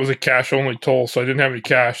didn't know it was a cash only toll, so I didn't have any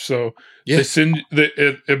cash. So they send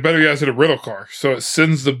it better guys at a rental car, so it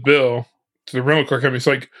sends the bill to the rental car company. It's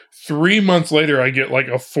like 3 months later, I get like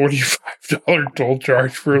a $45 toll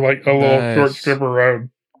charge for like a little short strip of road.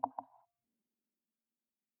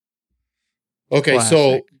 Okay,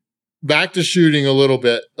 so back to shooting a little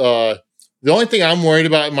bit. The only thing I'm worried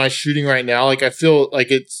about in my shooting right now, like I feel like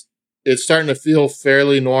it's starting to feel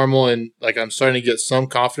fairly normal and like I'm starting to get some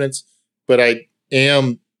confidence, but I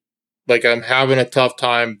am like I'm having a tough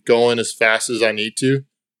time going as fast as I need to.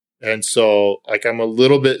 And so like I'm a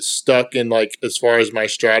little bit stuck in like as far as my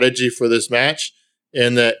strategy for this match,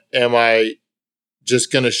 and that am I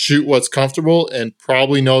just going to shoot what's comfortable and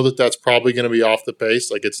probably know that that's probably going to be off the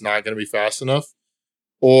pace, like it's not going to be fast enough,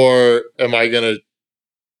 or am I going to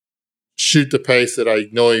shoot the pace that I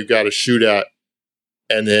know you've got to shoot at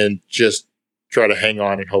and then just try to hang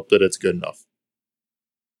on and hope that it's good enough?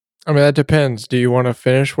 I mean, that depends. Do you want to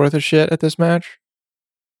finish worth a shit at this match?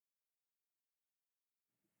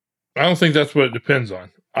 I don't think that's what it depends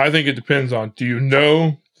on. I think it depends on, do you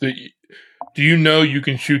know you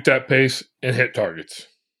can shoot that pace and hit targets?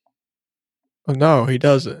 Oh, no, he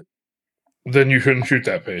doesn't. Then you shouldn't shoot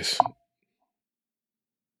that pace.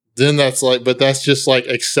 Then but that's just like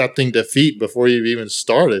accepting defeat before you've even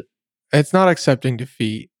started. It's not accepting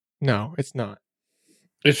defeat. No, it's not.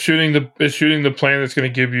 It's shooting the plan that's going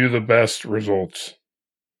to give you the best results.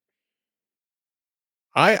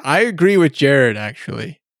 I agree with Jared,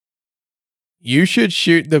 actually. You should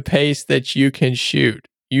shoot the pace that you can shoot.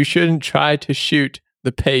 You shouldn't try to shoot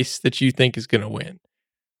the pace that you think is going to win.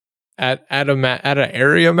 At an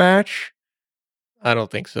area match, I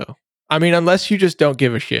don't think so. I mean, unless you just don't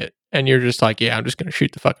give a shit and you're just like, yeah, I'm just going to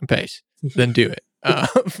shoot the fucking pace, then do it.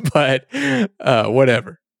 But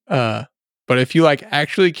whatever. But if you like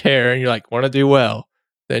actually care and you like want to do well,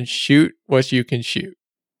 then shoot what you can shoot.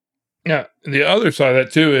 Yeah. The other side of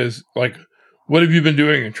that too is like, what have you been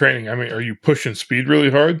doing in training? I mean, are you pushing speed really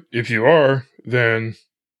hard? If you are, then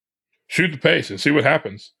shoot the pace and see what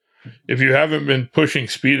happens. If you haven't been pushing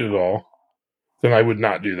speed at all, then I would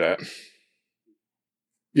not do that.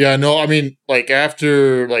 Yeah, no, I mean, like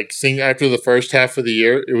after the first half of the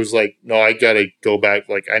year, it was like, no, I gotta go back.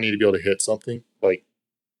 Like, I need to be able to hit something. Like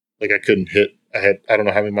I couldn't hit. I don't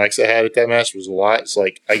know how many mics I had at that match. It was a lot. It's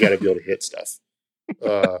like I gotta be able to hit stuff.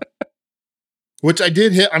 Which I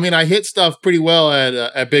did hit. I mean, I hit stuff pretty well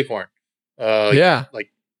at Bighorn. My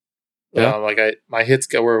hits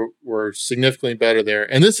were significantly better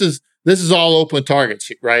there. And this is all open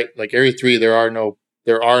targets, right? Like Area 3, there are no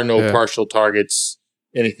partial targets,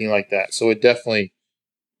 anything like that. So it definitely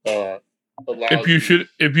allows. If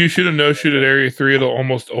you shoot a no shoot at Area 3, it'll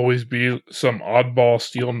almost always be some oddball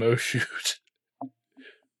steel no shoot.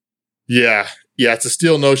 Yeah, it's a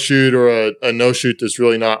steel no shoot or a no shoot that's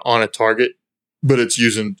really not on a target, but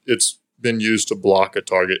it's been used to block a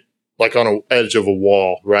target, like on an edge of a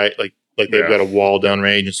wall, right? Like they've got a wall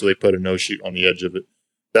downrange, and so they put a no shoot on the edge of it.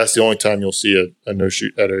 That's the only time you'll see a no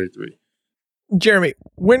shoot at Area 3. Jeremy,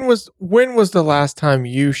 when was the last time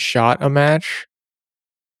you shot a match?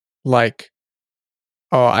 Like,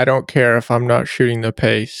 oh, I don't care if I'm not shooting the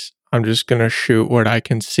pace. I'm just gonna shoot what I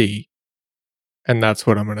can see, and that's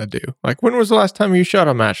what I'm gonna do. Like, when was the last time you shot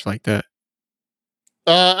a match like that?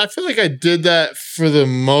 I feel like I did that for the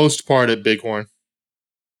most part at Bighorn.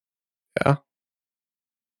 Yeah.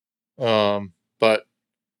 But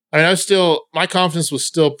I mean, my confidence was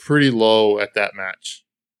still pretty low at that match.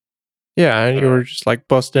 Yeah, and you were just like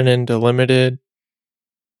busting into limited.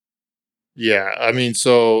 Yeah, I mean,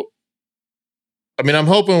 I'm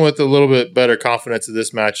hoping with a little bit better confidence in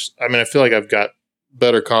this match. I mean, I feel like I've got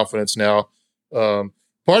better confidence now. Part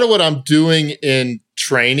of what I'm doing in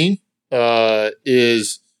training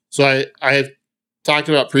is, so I have talked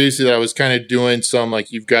about previously that I was kind of doing some like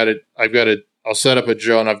I'll set up a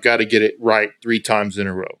drill and I've got to get it right 3 times in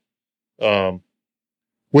a row.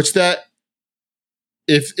 Which that,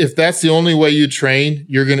 if that's the only way you train,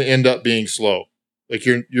 you're going to end up being slow. Like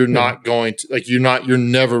you're not going to, like you're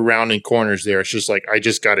never rounding corners there. It's just like, I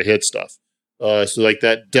just got to hit stuff. So like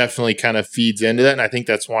that definitely kind of feeds into that. And I think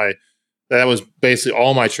that's why that was basically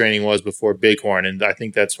all my training was before Bighorn. And I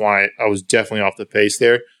think that's why I was definitely off the pace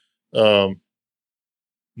there.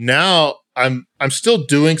 Now I'm still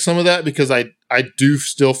doing some of that because I do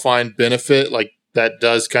still find benefit. Like that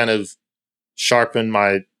does kind of sharpen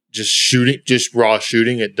my just raw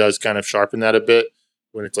shooting. It does kind of sharpen that a bit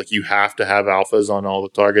when it's like you have to have alphas on all the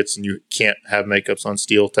targets and you can't have makeups on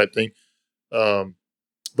steel type thing.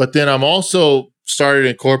 But then I'm also started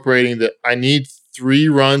incorporating that I need 3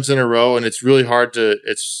 runs in a row, and it's really hard to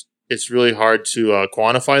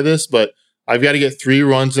quantify this, but I've got to get 3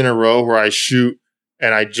 runs in a row where I shoot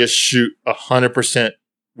and I just shoot 100%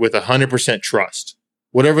 with 100% trust.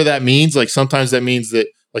 Whatever that means. Like sometimes that means that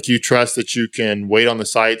like you trust that you can wait on the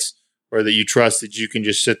sights, or that you trust that you can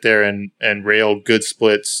just sit there and rail good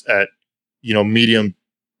splits at, medium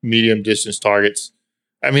distance targets.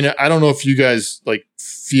 I mean, I don't know if you guys like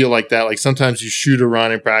feel like that. Like sometimes you shoot a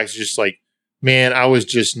run in practice, just like, man, I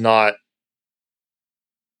was not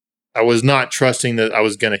trusting that I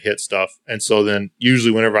was going to hit stuff. And so then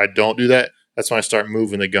usually whenever I don't do that, that's when I start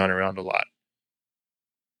moving the gun around a lot.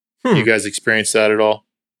 You guys experience that at all?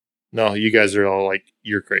 No, you guys are all like,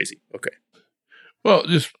 you're crazy. Okay. Well,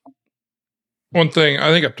 just one thing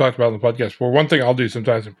I think I've talked about on the podcast before. One thing I'll do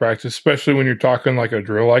sometimes in practice, especially when you're talking like a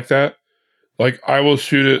drill like that, like I will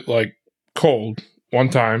shoot it like cold one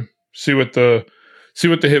time, see what the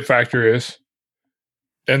hit factor is,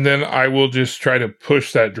 and then I will just try to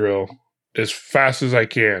push that drill as fast as I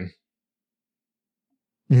can.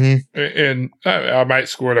 Mm-hmm. And I might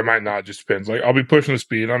score it, I might not. It just depends. Like I'll be pushing the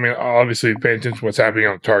speed. I mean, I'll obviously pay attention to what's happening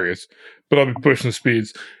on the targets, but I'll be pushing the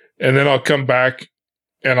speeds, and then I'll come back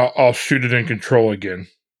and I'll shoot it in control again.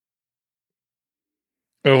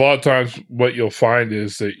 And a lot of times, what you'll find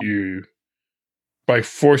is that you, by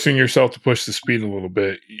forcing yourself to push the speed a little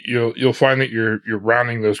bit, you'll find that you're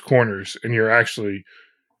rounding those corners, and you're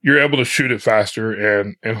able to shoot it faster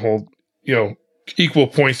and hold equal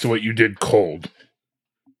points to what you did cold.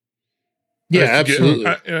 Yeah,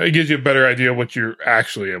 absolutely. It gives you a better idea of what you're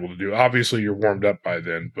actually able to do. Obviously, you're warmed up by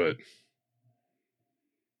then, but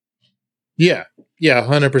yeah,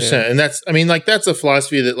 100%. Yeah. And that's a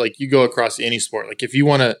philosophy that like you go across any sport. Like if you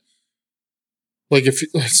want to, like if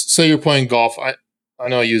let's say you're playing golf, I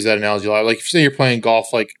know I use that analogy a lot. Like if you say you're playing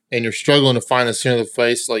golf, like and you're struggling to find the center of the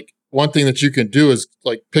face, like one thing that you can do is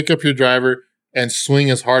like pick up your driver and swing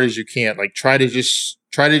as hard as you can. Like try to just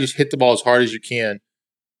hit the ball as hard as you can.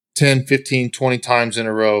 10, 15, 20 times in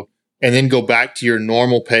a row, and then go back to your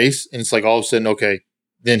normal pace. And it's like all of a sudden, okay,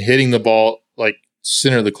 then hitting the ball like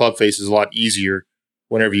center of the club face is a lot easier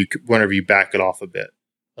whenever you back it off a bit.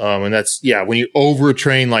 And that's, when you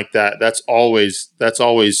overtrain like that, that's always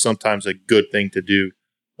sometimes a good thing to do.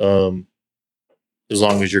 As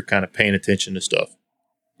long as you're kind of paying attention to stuff.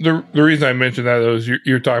 The reason I mentioned that though is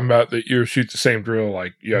you're talking about that you shoot the same drill,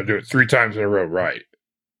 like you got to do it 3 times in a row, right?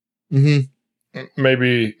 Mm-hmm.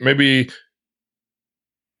 Maybe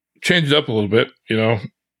change it up a little bit,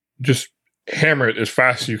 just hammer it as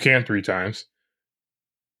fast as you can 3 times,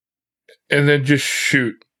 and then just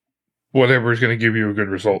shoot whatever is going to give you a good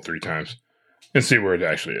result 3 times and see where it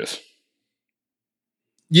actually is.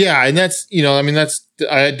 Yeah. And that's,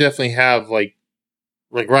 I definitely have like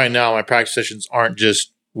right now, my practice sessions aren't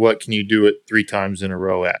just what can you do it 3 times in a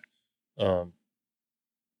row at.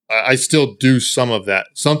 I still do some of that.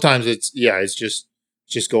 Sometimes it's just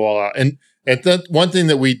go all out. And one thing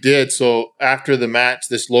that we did, so after the match,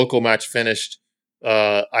 this local match finished,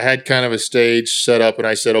 I had kind of a stage set up and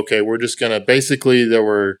I said, okay, we're just going to basically, there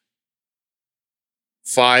were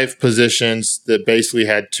 5 positions that basically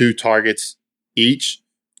had 2 targets each.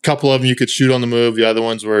 A couple of them you could shoot on the move. The other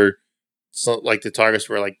ones were like the targets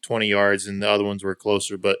were like 20 yards and the other ones were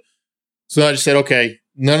closer. But so I just said, okay,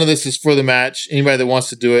 none of this is for the match. Anybody that wants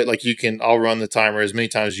to do it, like I'll run the timer as many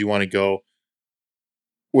times as you want to go.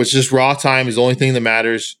 Which just raw time is the only thing that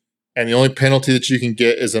matters. And the only penalty that you can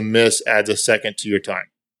get is a miss adds a second to your time.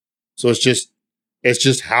 So it's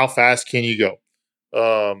just how fast can you go?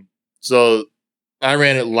 So I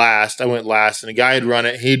ran it last. I went last and a guy had run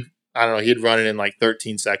it. He'd run it in like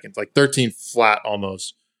 13 seconds, like 13 flat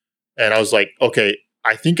almost. And I was like, okay,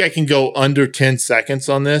 I think I can go under 10 seconds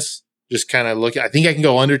on this. Just kind of I think I can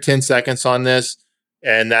go under 10 seconds on this,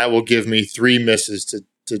 and that will give me 3 misses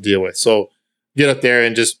to deal with. So get up there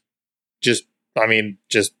and just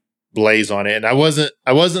blaze on it. And I wasn't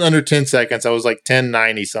under 10 seconds. I was like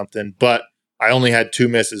 10:90 something, but I only had 2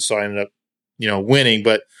 misses, so I ended up, winning.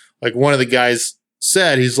 But like one of the guys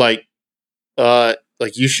said, he's like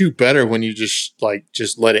you shoot better when you just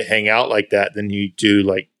let it hang out like that than you do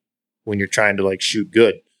like when you're trying to like shoot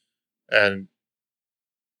good. And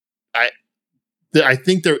I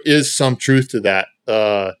think there is some truth to that.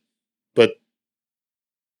 But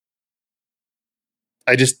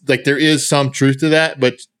I just like, there is some truth to that,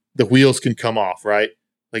 but the wheels can come off, right?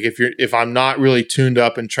 Like if I'm not really tuned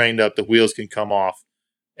up and trained up, the wheels can come off.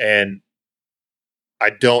 And I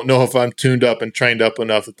don't know if I'm tuned up and trained up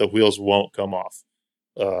enough that the wheels won't come off.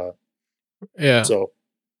 Yeah. So.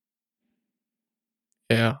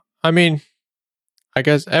 Yeah. I mean, I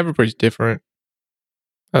guess everybody's different.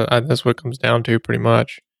 That's what it comes down to pretty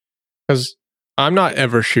much. Because I'm not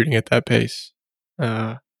ever shooting at that pace.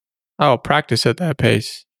 I I'll practice at that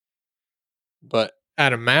pace. But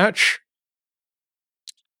at a match,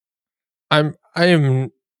 I'm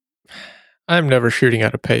never shooting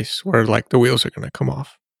at a pace where like the wheels are going to come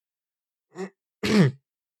off.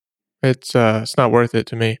 It's not worth it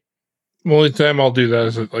to me. The only time I'll do that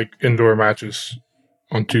is at like indoor matches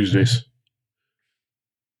on Tuesdays.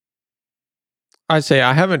 I'd say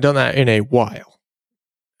I haven't done that in a while.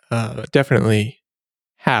 Definitely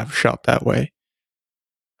have shot that way.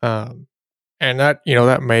 And that,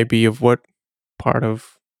 that may be of what part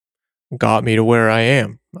of got me to where I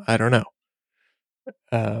am. I don't know.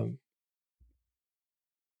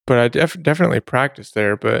 But I definitely practice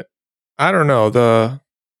there, but I don't know, the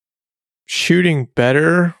shooting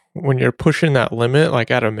better when you're pushing that limit,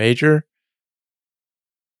 like at a major.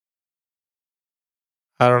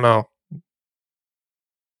 I don't know.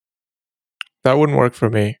 That wouldn't work for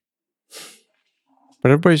me.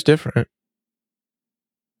 But everybody's different.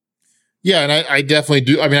 Yeah, and I definitely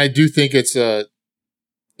do. I mean, I do think it's an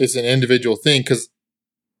individual thing because,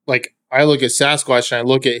 like, I look at Sasquatch and I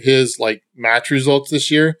look at his like match results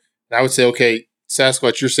this year, and I would say, okay,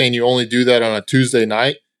 Sasquatch, you're saying you only do that on a Tuesday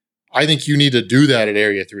night. I think you need to do that at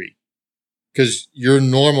Area 3 because your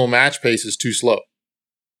normal match pace is too slow.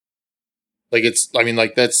 Like that's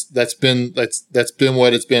been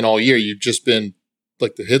what it's been all year. You've just been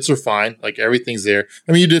like the hits are fine, like everything's there.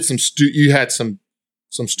 I mean, you did you had some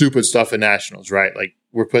stupid stuff in nationals, right? Like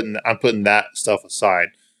I'm putting that stuff aside,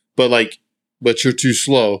 but you're too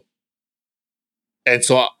slow. And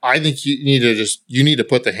so I think you need to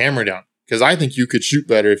put the hammer down because I think you could shoot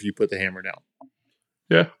better if you put the hammer down.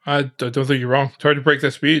 Yeah, I don't think you're wrong. It's hard to break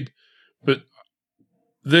that speed, but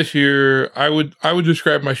this year I would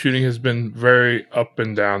describe my shooting has been very up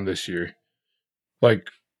and down this year. Like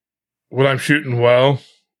when I'm shooting well,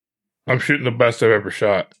 I'm shooting the best I've ever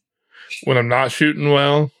shot. When I'm not shooting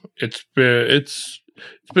well, it's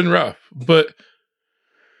been rough. But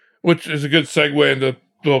which is a good segue into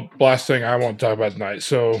the last thing I want to talk about tonight.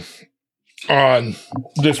 So on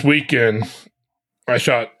this weekend, I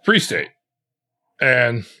shot Free State.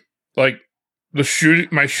 And like my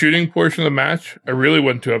shooting portion of the match, I really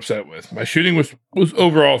wasn't too upset with. My shooting was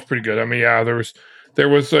overall pretty good. I mean, yeah, there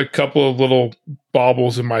was a couple of little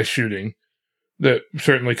bobbles in my shooting that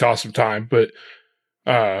certainly cost some time, but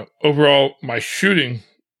overall my shooting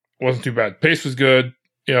wasn't too bad. Pace was good.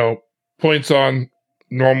 Points on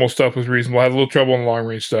normal stuff was reasonable. I had a little trouble on long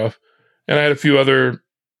range stuff, and I had a few other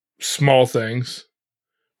small things.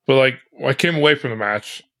 But like when I came away from the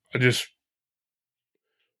match,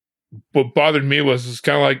 what bothered me was it's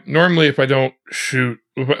kind of like normally if I don't shoot,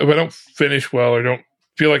 if I don't finish well or don't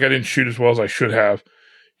feel like I didn't shoot as well as I should have,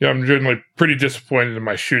 I'm generally pretty disappointed in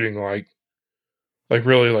my shooting. Like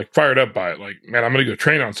really like fired up by it. Like, man, I'm going to go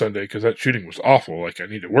train on Sunday because that shooting was awful. Like I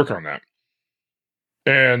need to work on that.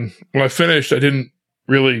 And when I finished, I didn't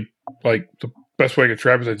really like the best way I could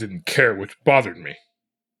describe it is I didn't care, which bothered me.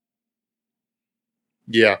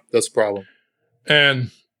 Yeah, that's a problem.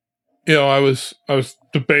 And I was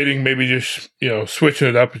debating maybe just switching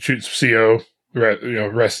it up and shooting some CO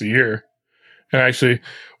rest of the year. And actually,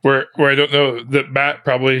 where I don't know that Matt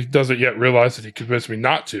probably doesn't yet realize that he convinced me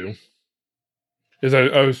not to, is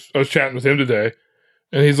I was chatting with him today,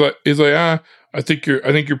 and he's like I think you're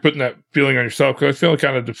putting that feeling on yourself because I was feeling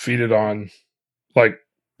kind of defeated on like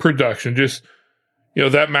production. Just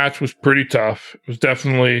that match was pretty tough. It was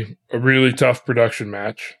definitely a really tough production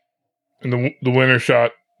match, and the winner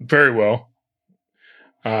shot very well.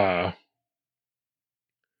 And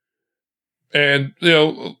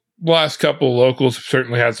last couple of locals have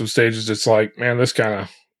certainly had some stages. It's like, man, this kind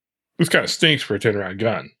of stinks for a 10-round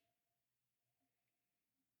gun.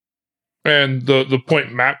 And the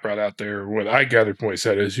point Matt brought out there, what I gathered from what he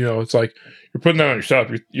said is, it's like you're putting that on yourself.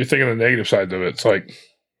 You're thinking the negative side of it. It's like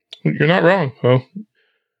you're not wrong. Well,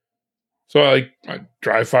 so I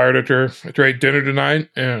dry fired after I ate dinner tonight,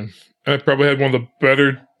 and I probably had one of the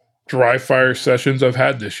better dry fire sessions I've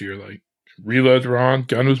had this year. Like reloads were on,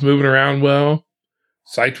 gun was moving around well,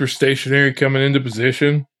 sights were stationary coming into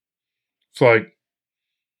position. It's like,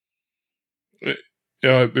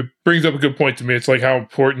 it brings up a good point to me. It's like how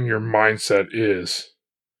important your mindset is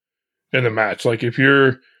in the match. Like if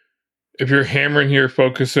you're hammering here,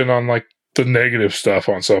 focusing on like the negative stuff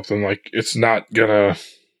on something, like it's not gonna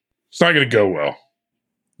go well.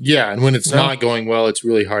 Yeah, and when it's not going well, it's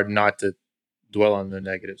really hard not to dwell on the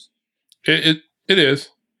negatives. It is,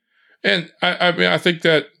 and I mean I think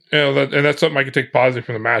that and that's something I can take positive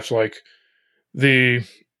from the match. Like I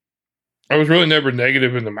was really never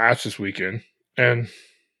negative in the match this weekend, and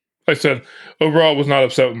like I said, overall I was not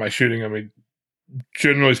upset with my shooting. I mean,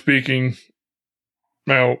 generally speaking,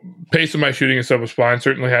 Now, pace of my shooting and stuff was fine.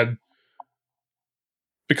 Certainly had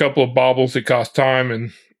a couple of bobbles that cost time,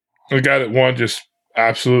 and the guy that won just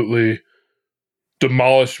absolutely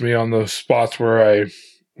demolished me on those spots where I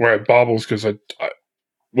had bobbles, because I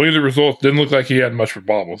look at the results. Didn't look like he had much for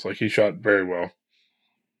bobbles. Like, he shot very well.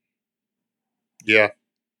 Yeah.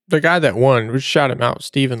 The guy that won, we shout him out,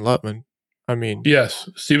 Stephen Lutman. I mean, Yes,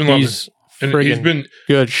 Stephen he's Lutman. And he's been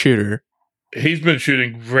good shooter. He's been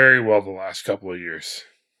shooting very well the last couple of years.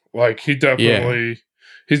 Like, he's definitely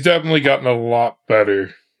gotten a lot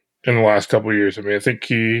better in the last couple of years. I mean, I think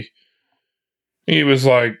he was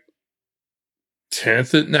like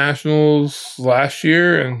 10th at Nationals last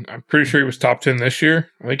year, and I'm pretty sure he was top 10 this year.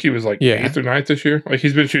 I think he was like 8th or 9th this year. Like,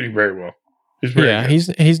 he's been shooting very well. He's very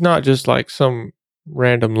good. He's not just like some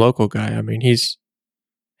random local guy. I mean, he's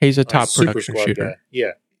a top super production squad shooter. guy.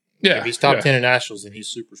 Yeah. Yeah. If he's top 10 in Nationals, and he's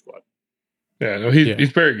super squad. Yeah, no,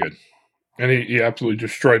 he's very good. And he absolutely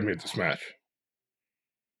destroyed me at this match.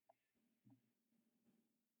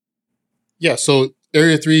 Yeah, so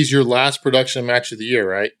Area 3 is your last production match of the year,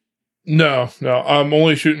 right? No. I'm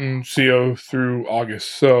only shooting CO through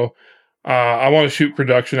August. So I want to shoot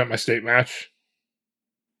production at my state match.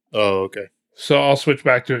 Oh, okay. So I'll switch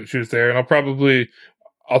back to it and shoot there. And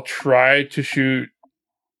I'll try to shoot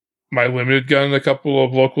my limited gun in a couple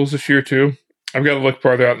of locals this year too. I've got to look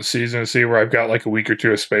farther out in the season and see where I've got like a week or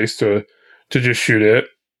two of space to just shoot it.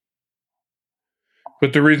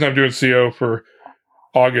 But the reason I'm doing CO for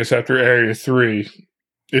August after Area 3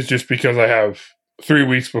 is just because I have 3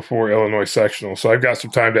 weeks before Illinois sectional. So I've got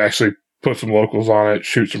some time to actually put some locals on it,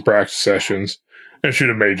 shoot some practice sessions, and shoot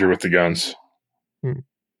a major with the guns.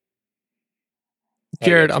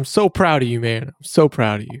 Jared, I'm so proud of you, man. I'm so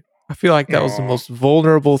proud of you. I feel like that was the most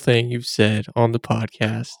vulnerable thing you've said on the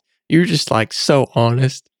podcast. You're just like so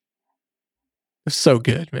honest. It's so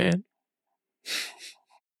good, man.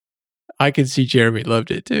 I can see Jeremy loved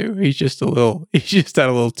it too. He just had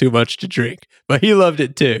a little too much to drink, but he loved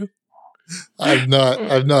it too. I've not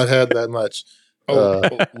had that much. A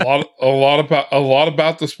lot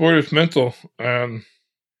about the sport is mental.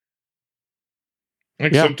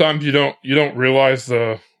 Sometimes you don't realize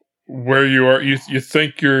where you are. You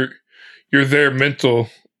think you're there mental,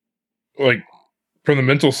 like from the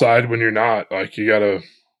mental side, when you're not. Like, you gotta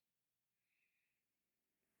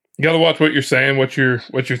watch what you're saying, what you're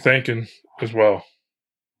thinking as well.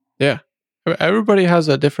 Yeah, everybody has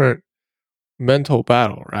a different mental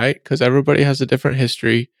battle, right? Because everybody has a different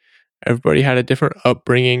history. Everybody had a different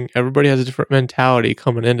upbringing. Everybody has a different mentality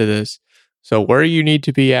coming into this. So where you need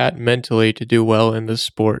to be at mentally to do well in this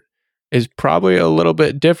sport is probably a little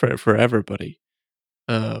bit different for everybody.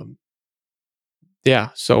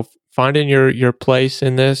 So finding your place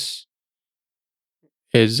in this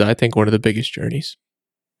is, I think, one of the biggest journeys.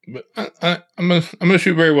 But I'm gonna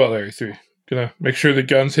shoot very well, Area 3. Gonna make sure the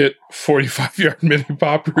guns hit 45-yard mini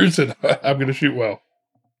poppers, and I'm gonna shoot well.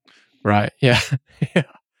 Right? Yeah. Yeah.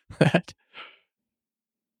 That.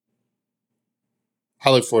 I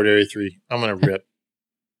look forward to Area 3. I'm gonna rip.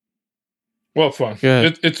 Well, fun.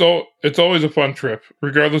 Good. It's always a fun trip,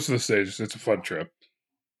 regardless of the stages. It's a fun trip.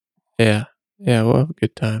 Yeah. Yeah. We'll have a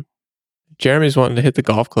good time. Jeremy's wanting to hit the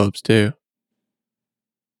golf clubs too.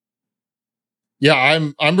 Yeah,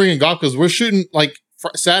 I'm bringing golf because we're shooting like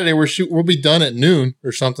Saturday. We'll be done at noon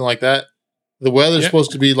or something like that. The weather's supposed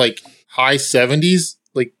to be like high 70s.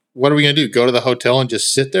 Like, what are we gonna do? Go to the hotel and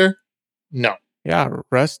just sit there? No. Yeah,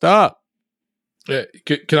 rest up.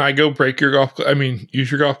 Can I go break your golf? Use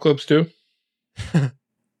your golf clubs too.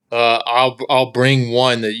 I'll bring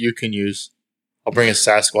one that you can use. I'll bring a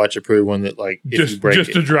Sasquatch approved one that, like, if you break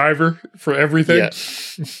just a driver for everything.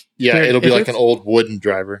 Yeah, it'll be like an old wooden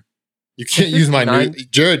driver. You can't use my new.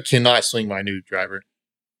 Jared cannot swing my new driver.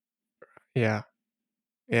 Yeah,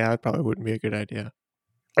 that probably wouldn't be a good idea.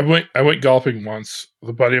 I went golfing once with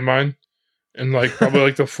a buddy of mine, and like probably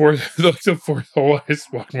like the fourth hole, I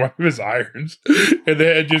swung one of his irons, and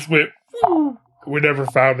then it just went. We never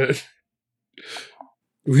found it.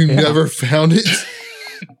 We never found it.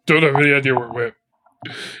 Don't have any idea where it went.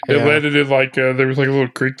 It landed in like there was like a little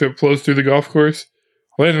creek that flows through the golf course.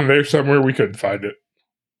 Landed there somewhere, we couldn't find it.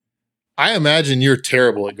 I imagine you're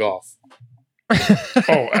terrible at golf.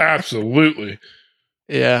 Oh, absolutely.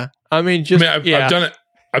 Yeah, I've done it.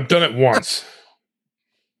 I've done it once.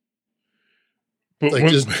 But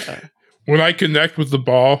like when I connect with the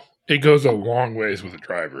ball, it goes a long ways with a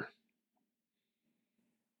driver.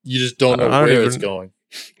 You just don't know where it's going.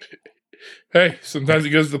 Hey, sometimes it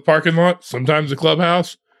goes to the parking lot. Sometimes the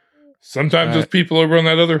clubhouse. Sometimes there's people over on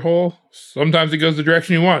that other hole. Sometimes it goes the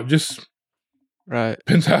direction you want. Just right.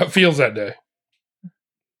 Depends how it feels that day.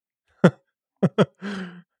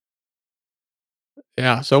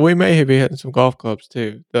 Yeah, so we may be hitting some golf clubs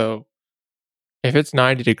too, though. If it's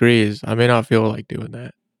 90 degrees, I may not feel like doing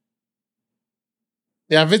that.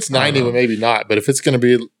 Yeah, if it's 90, well, maybe not. But if it's going to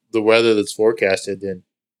be the weather that's forecasted, then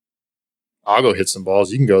I'll go hit some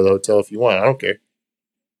balls. You can go to the hotel if you want. I don't care.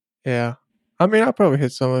 Yeah. I mean, I'll probably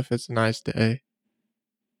hit some if it's a nice day.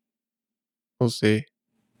 We'll see.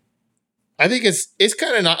 I think it's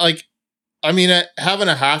kind of not like, I mean, having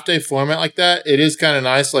a half day format like that, it is kind of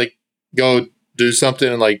nice. Like, go do something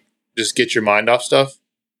and like just get your mind off stuff.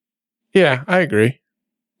 Yeah, I agree.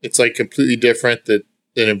 It's like completely different that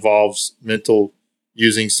involves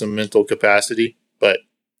using some mental capacity, but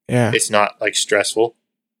yeah, it's not like stressful.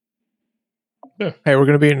 Yeah. Hey, we're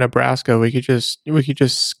gonna be in Nebraska. We could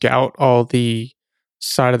just scout all the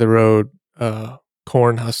side of the road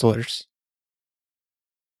corn hustlers.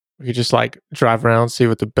 We could just like drive around, see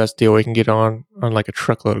what the best deal we can get on like a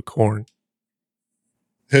truckload of corn.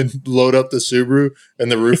 And load up the Subaru and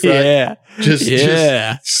the roof rack. Yeah. Just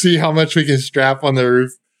see how much we can strap on the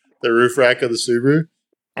roof rack of the Subaru.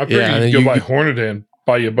 I figured you could go buy Hornet and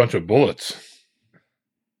buy you a bunch of bullets.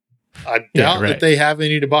 I doubt that they have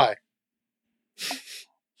any to buy.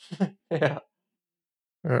 Yeah.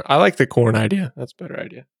 I like the corn idea. That's a better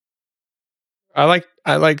idea. I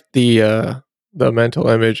like the mental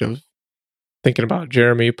image of thinking about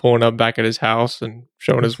Jeremy pulling up back at his house and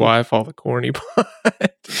showing his wife all the corn he bought.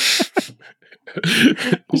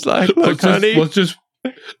 He's like, look, honey. Let's just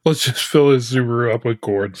fill his Subaru up with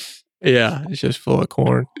corn. Yeah, it's just full of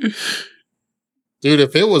corn. Dude,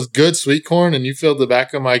 if it was good sweet corn and you filled the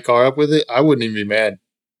back of my car up with it, I wouldn't even be mad.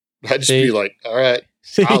 I'd just be like, all right,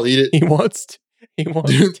 I'll eat it. He wants to.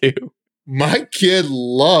 My kid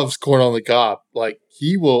loves corn on the cob. Like,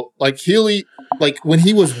 he'll eat, like, when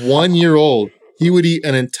he was 1 year old, he would eat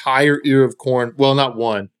an entire ear of corn. Well, not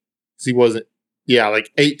one, because he wasn't,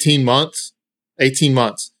 like 18 months. 18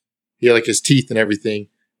 months. He had like his teeth and everything.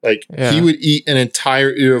 Like, he would eat an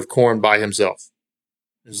entire ear of corn by himself.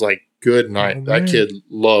 It was like, good night. Oh, that kid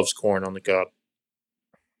loves corn on the cob.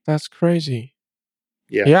 That's crazy.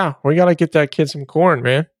 Yeah. Yeah, we got to get that kid some corn,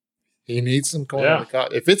 man. He needs some corn on the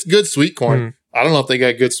cob. If it's good sweet corn, I don't know if they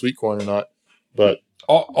got good sweet corn or not, but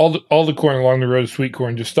all the corn along the road is sweet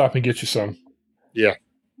corn. Just stop and get you some. Yeah.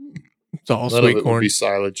 It's all None sweet of it corn. Would be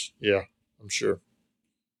silage. Yeah, I'm sure.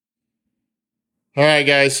 All right,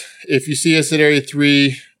 guys. If you see us at Area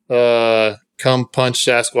 3, come punch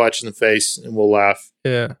Sasquatch in the face and we'll laugh.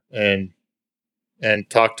 Yeah. And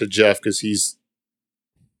talk to Jeff because he's,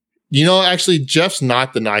 actually, Jeff's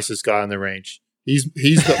not the nicest guy on the range. He's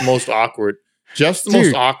the most awkward. Jeff's the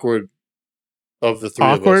most awkward of the three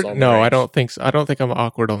of us on the No, range. I don't think so. I don't think I'm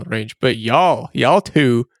awkward on the range. But y'all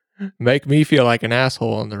two make me feel like an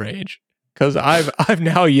asshole on the range because I've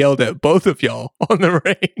now yelled at both of y'all on the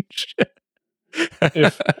range.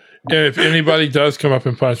 if anybody does come up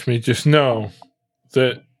and punch me, just know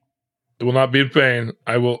that it will not be in vain.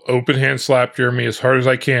 I will open hand slap Jeremy as hard as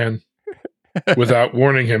I can without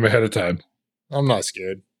warning him ahead of time. I'm not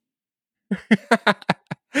scared.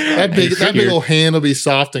 That big old hand will be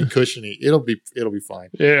soft and cushiony. It'll be fine.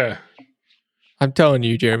 Yeah. I'm telling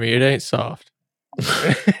you, Jeremy, it ain't soft.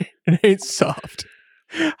 It ain't soft.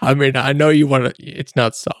 I mean, I know you want to. It's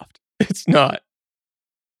not soft. It's not.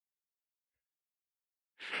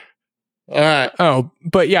 All right. Oh,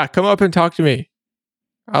 but yeah, come up and talk to me.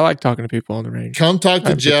 I like talking to people on the range. Come talk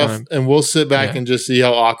to Jeff, and we'll sit back and just see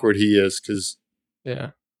how awkward he is. Because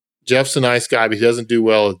Jeff's a nice guy, but he doesn't do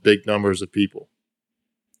well with big numbers of people.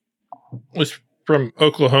 Was from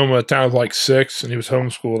Oklahoma, a town of like 6, and he was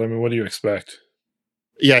homeschooled. I mean, what do you expect?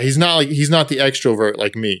 Yeah, he's not the extrovert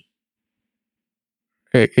like me.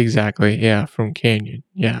 Exactly. Yeah, from Canyon.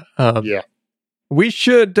 Yeah. Yeah. We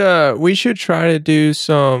should try to do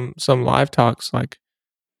some live talks, like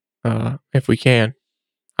if we can.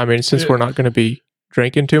 I mean, since we're not going to be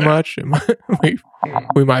drinking too much,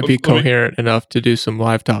 we might be coherent enough to do some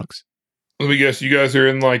live talks. Let me guess, you guys are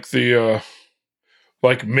in like the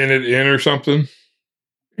like Minute Inn or something?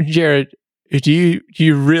 Jared, do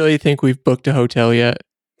you really think we've booked a hotel yet?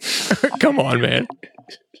 Come on, man.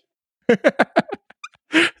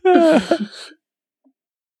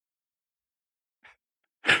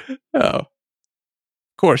 Oh, of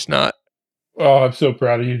course not. Oh, I'm so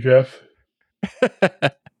proud of you, Jeff.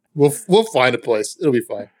 We'll find a place. It'll be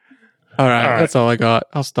fine. All right. That's all I got.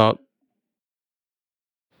 I'll stop.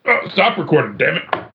 Oh, stop recording, damn it.